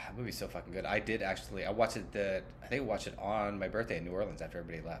it up. The movie's so fucking good. I watched it on my birthday in New Orleans after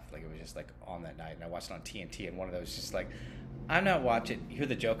everybody left. Like it was just like on that night, and I watched it on TNT. And one of those just like, I'm not watching. You hear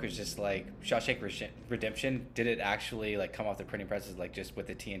the Joker's just like Shawshank Redemption. Did it actually like come off the printing presses like just with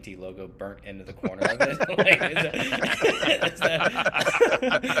the TNT logo burnt into the corner of it?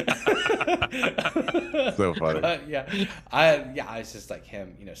 So funny. But, yeah, it's just like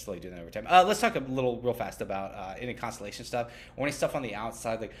him, slowly doing that over time. Let's talk a little real fast about any Constellation stuff or any stuff on the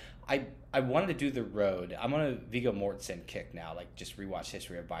outside. Like I wanted to do The Road. I'm on a Viggo Mortensen kick now. Like just rewatch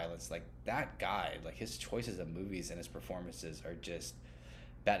History of Violence. Like that guy, like his choices of movies and his performances are just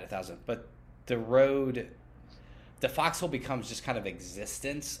bat 1,000. But The Road, the foxhole becomes just kind of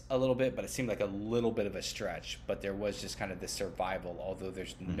existence a little bit, but it seemed like a little bit of a stretch. But there was just kind of this survival, although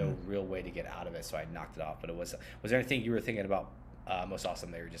there's no real way to get out of it. So I knocked it off. But was there anything you were thinking about Most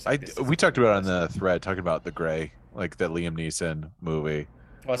Awesome? They were just like, we talked about it on the thread, talking about The Gray, like that Liam Neeson movie.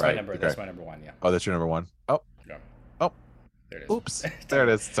 Well, that's my number one. Yeah. Oh, that's your number one. Oh, Yeah. oh, There it is. oops, there it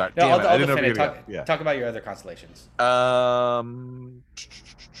is. Sorry, No, damn it. I I'll didn't know defend we it. were gonna get- Talk about your other constellations.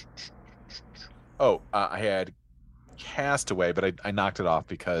 I had Castaway, but I knocked it off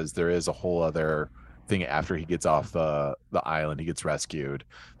because there is a whole other thing after he gets off the island. He gets rescued.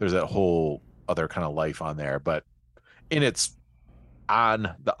 There's that whole other kind of life on there, but it's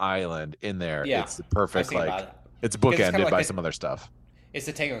on the island in there. Yeah, It's the perfect, about like it. it's Because it's kinda bookended like by the- some other stuff. It's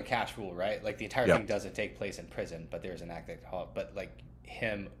the Tango and Cash rule, right? Like the entire Yep. thing doesn't take place in prison, but there's an act that but like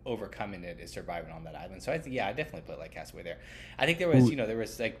him overcoming it is surviving on that island. So I definitely put like Castaway there. I think there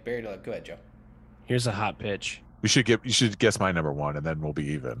was like buried. Like, go ahead, Joe. Here's a hot pitch. You should guess my number one, and then we'll be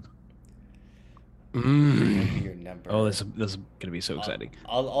even. Your number. Oh, this is gonna be so exciting.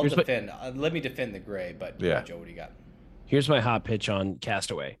 I'll Here's my- defend. Let me defend the Gray, but Yeah. Joe, what do you got? Here's my hot pitch on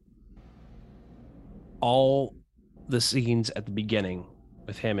Castaway. All the scenes at the beginning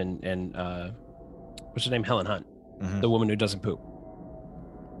with him and what's her name, Helen Hunt, Mhm. the woman who doesn't poop.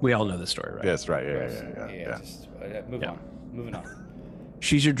 We all know this story, right? Yes, right. Yeah. Just move Yeah. on. Moving on.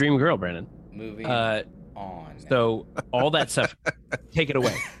 She's your dream girl, Brandon. Moving Uh, on. So all that stuff, take it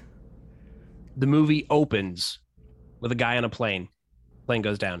away. The movie opens with a guy on a plane. Plane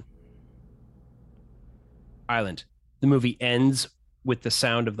goes down. Island. The movie ends with the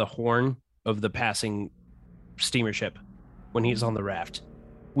sound of the horn of the passing steamer ship when he's on the raft.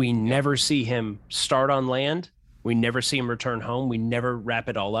 We never see him start on land. We never see him return home. We never wrap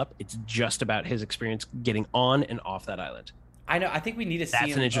it all up. It's just about his experience getting on and off that island. I know. I think we need to see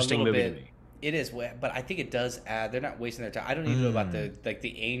That's him an interesting a little movie bit. to me. It is, but I think it does add. They're not wasting their time. I don't need to know about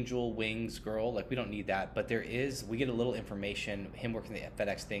the angel wings girl. Like we don't need that. But we get a little information. Him working the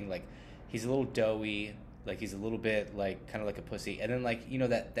FedEx thing. Like he's a little doughy. Like he's a little bit like kind of like a pussy. And then like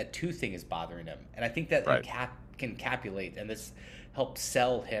that tooth thing is bothering him. And I think that Right. can capulate and this helps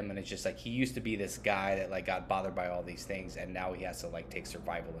sell him. And it's just like he used to be this guy that like got bothered by all these things, and now he has to like take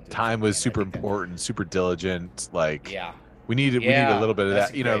survival into Time this. was And I super think that- important, super diligent. Like Yeah. we need a little bit of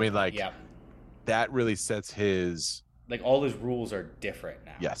that's that. You know what I great. mean? Like yeah. that really sets his Like all his rules are different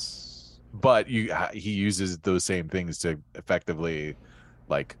now. yes. But he uses those same things to effectively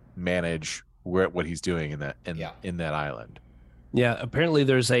like manage what he's doing in that island. Yeah, apparently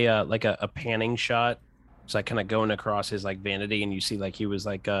there's a like a panning shot. It's like kind of going across his like vanity, and you see like he was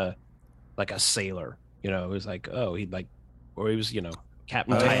like a sailor. It was like he was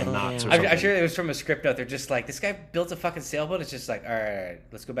Captain tying knots. Or I'm something. sure it was from a script note. They're just like, this guy builds a fucking sailboat. It's just like, all right,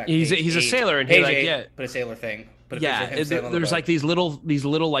 let's go back. to He's page a 8. sailor, and Page he like 8, yeah. put a sailor thing. Put a Yeah, picture of him sailing on the there's boat. like these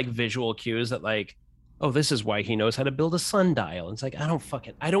little like visual cues that like, oh, this is why he knows how to build a sundial. And it's like I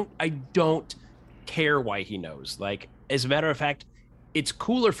don't care why he knows. Like, as a matter of fact, it's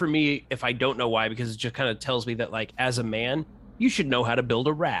cooler for me if I don't know why, because it just kind of tells me that like as a man, you should know how to build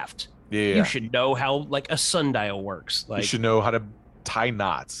a raft. Yeah. You should know how like a sundial works. Like You should know how to tie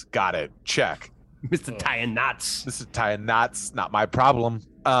knots. Got it. Check. Mr. Tying Knots. This is tying knots, not my problem.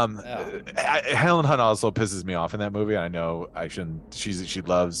 Helen Hunt also pisses me off in that movie. I know I shouldn't. She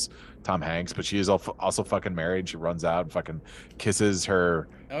loves Tom Hanks, but she is also fucking married. She runs out and fucking kisses her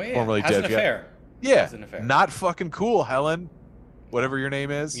oh yeah, formerly has an dead guy. affair. Yeah, Has an affair. not fucking cool, Helen. Whatever your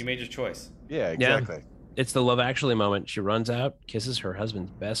name is. You made your choice. Yeah, exactly. It's the Love Actually moment. She runs out, kisses her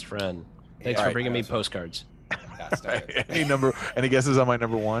husband's best friend. Thanks Yeah, for right. bringing me That's what- postcards. That's not it. Any guesses on my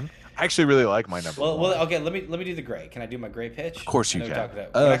number one? I actually really like my number one. Well, okay. Let me do the Gray. Can I do my Gray pitch? Of course I you know we can. talked about-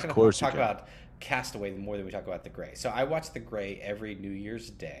 Of we're not gonna course you talk can. about Castaway more than we talk about the Gray. So I watch the Gray every New Year's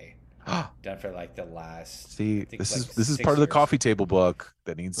Day. Done for like the last. See, I think this like is 6 part of the years. coffee table book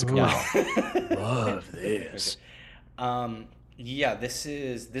that needs to come Ooh. out. Love this. Yeah,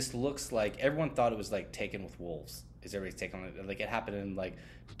 this looks like everyone thought it was like Taken with Wolves, is everybody's take on it. Like it happened in like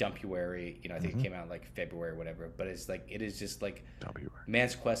Dumpuary, I think it came out like February or whatever, but it's like it is just like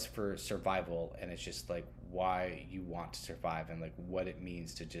man's quest for survival, and it's just like why you want to survive and like what it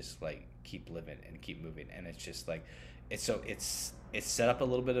means to just like keep living and keep moving. And it's just like it's set up a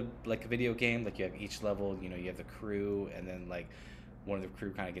little bit of like a video game. Like you have each level, you have the crew, and then like one of the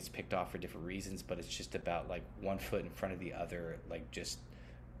crew kind of gets picked off for different reasons, but it's just about like one foot in front of the other, like just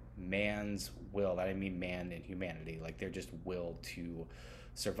man's will. I didn't mean man and humanity, like they're just will to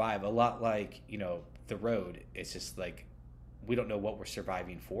survive. A lot like the road. It's just like we don't know what we're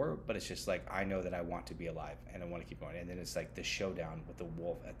surviving for, but it's just like I know that I want to be alive and I want to keep going. And then it's like the showdown with the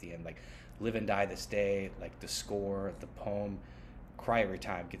wolf at the end, like live and die this day, like the score, the poem, cry every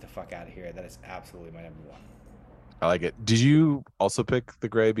time, get the fuck out of here. That is absolutely my number one. I like it. Did you also pick The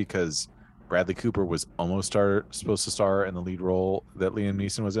Grey because Bradley Cooper was almost supposed to star in the lead role that Liam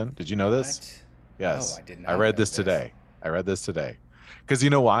Neeson was in? Did you know this? What? Yes. Oh, I did not. I read this today. Because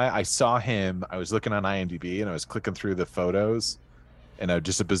you know why? I saw him. I was looking on IMDb and I was clicking through the photos, and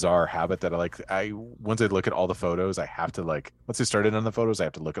just a bizarre habit that once I look at all the photos, I have to once I started on the photos, I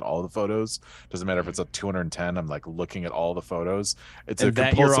have to look at all the photos. Doesn't matter if it's a 210. I'm like looking at all the photos. It's and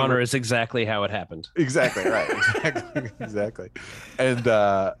that, Your Honor, is exactly how it happened. Exactly right. Exactly.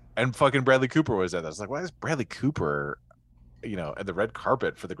 And fucking Bradley Cooper was at that. I was like, why is Bradley Cooper, at the red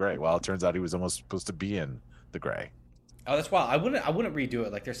carpet for The Grey? Well, it turns out he was almost supposed to be in The Grey. Oh, that's wild. I wouldn't redo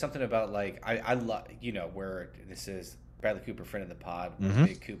it. Like, there's something about I love where this is Bradley Cooper, friend of the pod,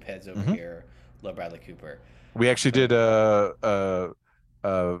 big Coop heads over here. Love Bradley Cooper. We actually did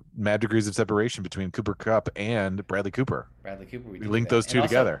Mad Degrees of Separation between Cooper Kupp and Bradley Cooper. We linked those two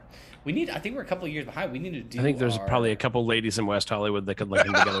together. I think we're a couple of years behind. We need to do. I think there's probably a couple ladies in West Hollywood that could link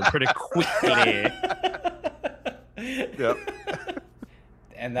them together pretty quickly. Yep.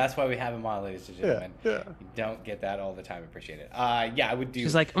 And that's why we have him on, ladies and gentlemen. Yeah. You don't get that all the time. Appreciate it. I would do.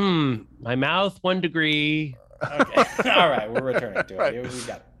 She's like, my mouth 1 degree. Okay. All right, we're returning to it. Right.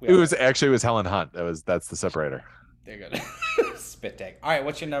 It was Helen Hunt. That's the separator. There you go. Spit take. All right,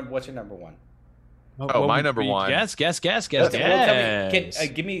 what's your number one? Oh, my number one. Guess. Well, tell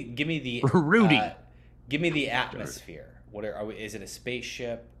me, give me the Rudy. Give me the atmosphere. Is it a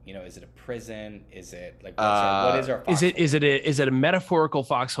spaceship? Is it a prison? Is it like what is our foxhole? Is it a metaphorical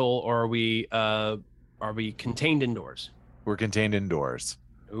foxhole, or are we contained indoors? We're contained indoors.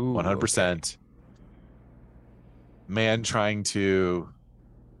 100%. Okay. Man trying to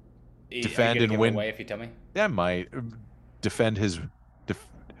defend and win. Away if you tell me. Yeah, might defend his.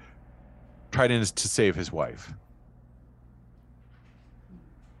 Try to save his wife.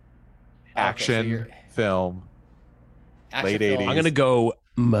 Action film. Late 80s. I'm gonna go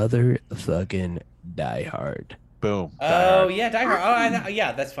motherfucking Die Hard. Boom. Yeah, Die Hard.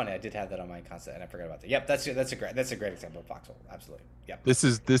 Yeah, that's funny. I did have that on my concept, and I forgot about that. Yep, that's a great example of foxhole. Absolutely. Yep. This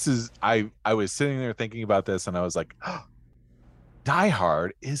is. I was sitting there thinking about this, and I was like, oh, Die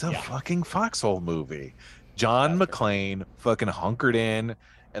Hard is a fucking foxhole movie. John McClane fucking hunkered in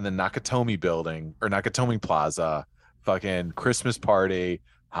the Nakatomi building or Nakatomi Plaza, fucking Christmas party.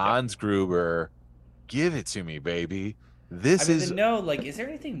 Hans Gruber, give it to me, baby. Is there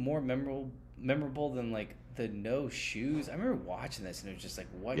anything more memorable than like the no shoes? I remember watching this and it was just like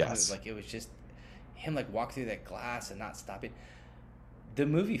what? Yes. Like it was just him like walk through that glass and not stopping. The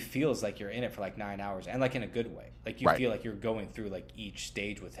movie feels like you're in it for like 9 hours, and like in a good way. Like you feel like you're going through like each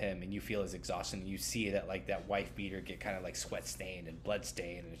stage with him, and you feel his exhaustion. You see that like that wife beater get kind of like sweat stained and blood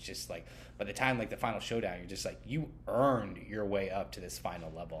stained, and it's just like by the time like the final showdown, you're just like you earned your way up to this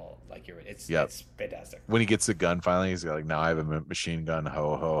final level. Like it's fantastic. When he gets the gun finally, he's like, now I have a machine gun.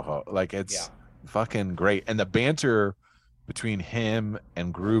 Ho ho ho! Like it's fucking great, and the banter between him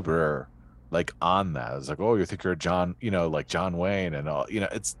and Gruber. Like on that, I was like, oh, you think you're John, like John Wayne and all,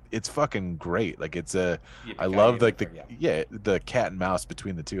 it's fucking great. Like I love like the cat and mouse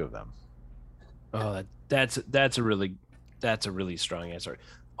between the two of them. Oh, that's a really strong answer.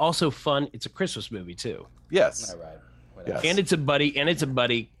 Also fun. It's a Christmas movie too. Yes. All right. Yes. And it's a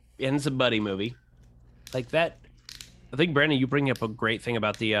buddy movie. Like that. I think Brandon, you bring up a great thing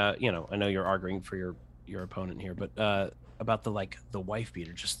about the, I know you're arguing for your opponent here, but about the wife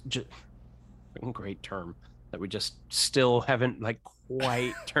beater, just great term that we just still haven't like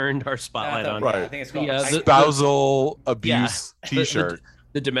quite turned our spotlight on. Right. I think it's called spousal abuse T-shirt.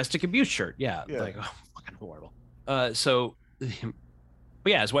 The domestic abuse shirt. Yeah. Like fucking horrible. But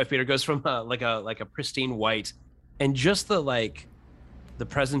yeah, his wife beater goes from like a pristine white, and just the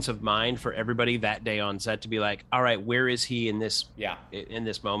presence of mind for everybody that day on set to be like, all right, where is he in this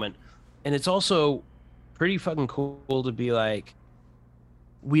moment? And it's also pretty fucking cool to be like,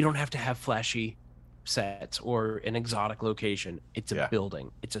 we don't have to have flashy sets or an exotic location. It's a Yeah.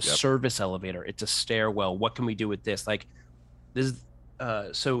 building. It's a Yep. service elevator. It's a stairwell. What can we do with this? Like this.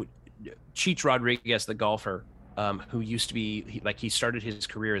 So Cheech Rodriguez, the golfer, who used to be he started his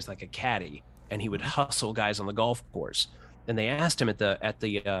career as like a caddy, and he would hustle guys on the golf course. And they asked him at the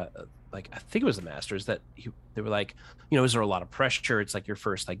like I think it was the Masters that they were like, is there a lot of pressure? It's like your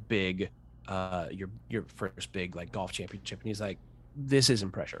first like big, your first big like golf championship. And he's like, this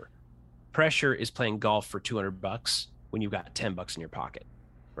isn't pressure. Pressure is playing golf for $200 when you've got $10 in your pocket.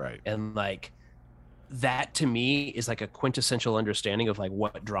 Right. And like that to me is like a quintessential understanding of like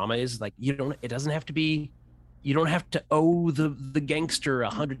what drama is. Like you don't have to owe the gangster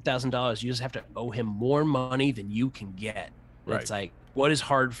 $100,000. You just have to owe him more money than you can get. And Right. It's like what is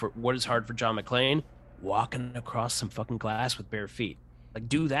hard for John McClane? Walking across some fucking glass with bare feet. Like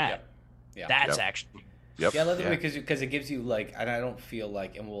do that. Yeah. That's Yep. action. Yep. Yeah, I love it because it gives you like, and I don't feel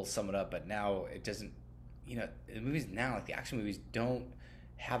like, and we'll sum it up, but now it doesn't, the movies now, like the action movies don't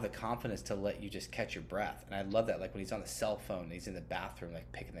have the confidence to let you just catch your breath. And I love that, like when he's on the cell phone, and he's in the bathroom,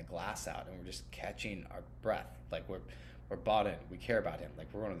 like picking the glass out, and we're just catching our breath. Like we're bought in, we care about him, like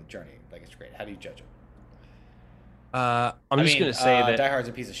we're on the journey. Like it's great. How do you judge him? I'm just gonna say that Die Hard's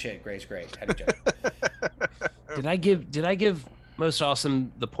a piece of shit. Gray's great. How do you judge him? did I give Most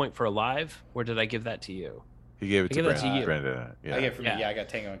Awesome the point for Alive, or did I give that to you? He gave it I to give that to Brandon. you. Brandon. Yeah. I get from Yeah. I got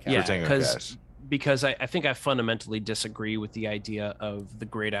Tango and Cash. Yeah, Tango because I think I fundamentally disagree with the idea of the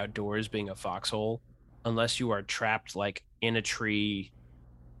great outdoors being a foxhole, unless you are trapped like in a tree,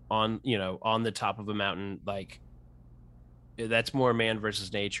 on the top of a mountain. Like that's more man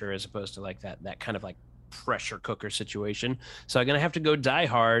versus nature as opposed to like that kind of like pressure cooker situation. So I'm gonna have to go Die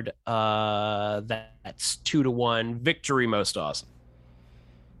Hard. That's 2-1 victory. Most Awesome.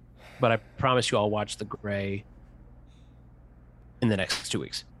 But I promise you, I'll watch The Gray in the next 2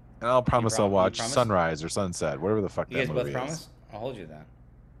 weeks. And I'll promise You I'll watch promise? Sunrise or Sunset, whatever the fuck You that guys movie both promise? is. I'll hold you to that.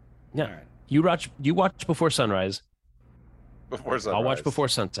 Yeah. All right. You watch Before Sunrise. Before Sunrise. I'll watch Before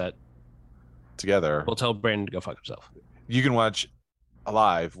Sunset. Together. We'll tell Brandon to go fuck himself. You can watch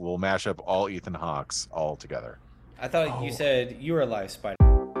Alive. We'll mash up all Ethan Hawke's all together. I thought you said you were alive, Spider.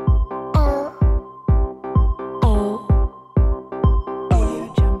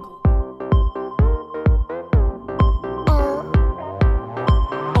 Audio Jungle.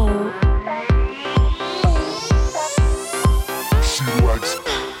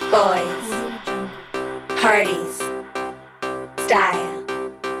 Boys, parties, style,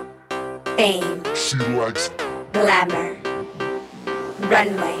 fame, glamour,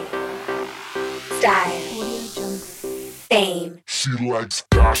 runway, style, Audio Jungle. fame. She likes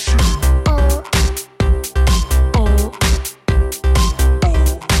fashion.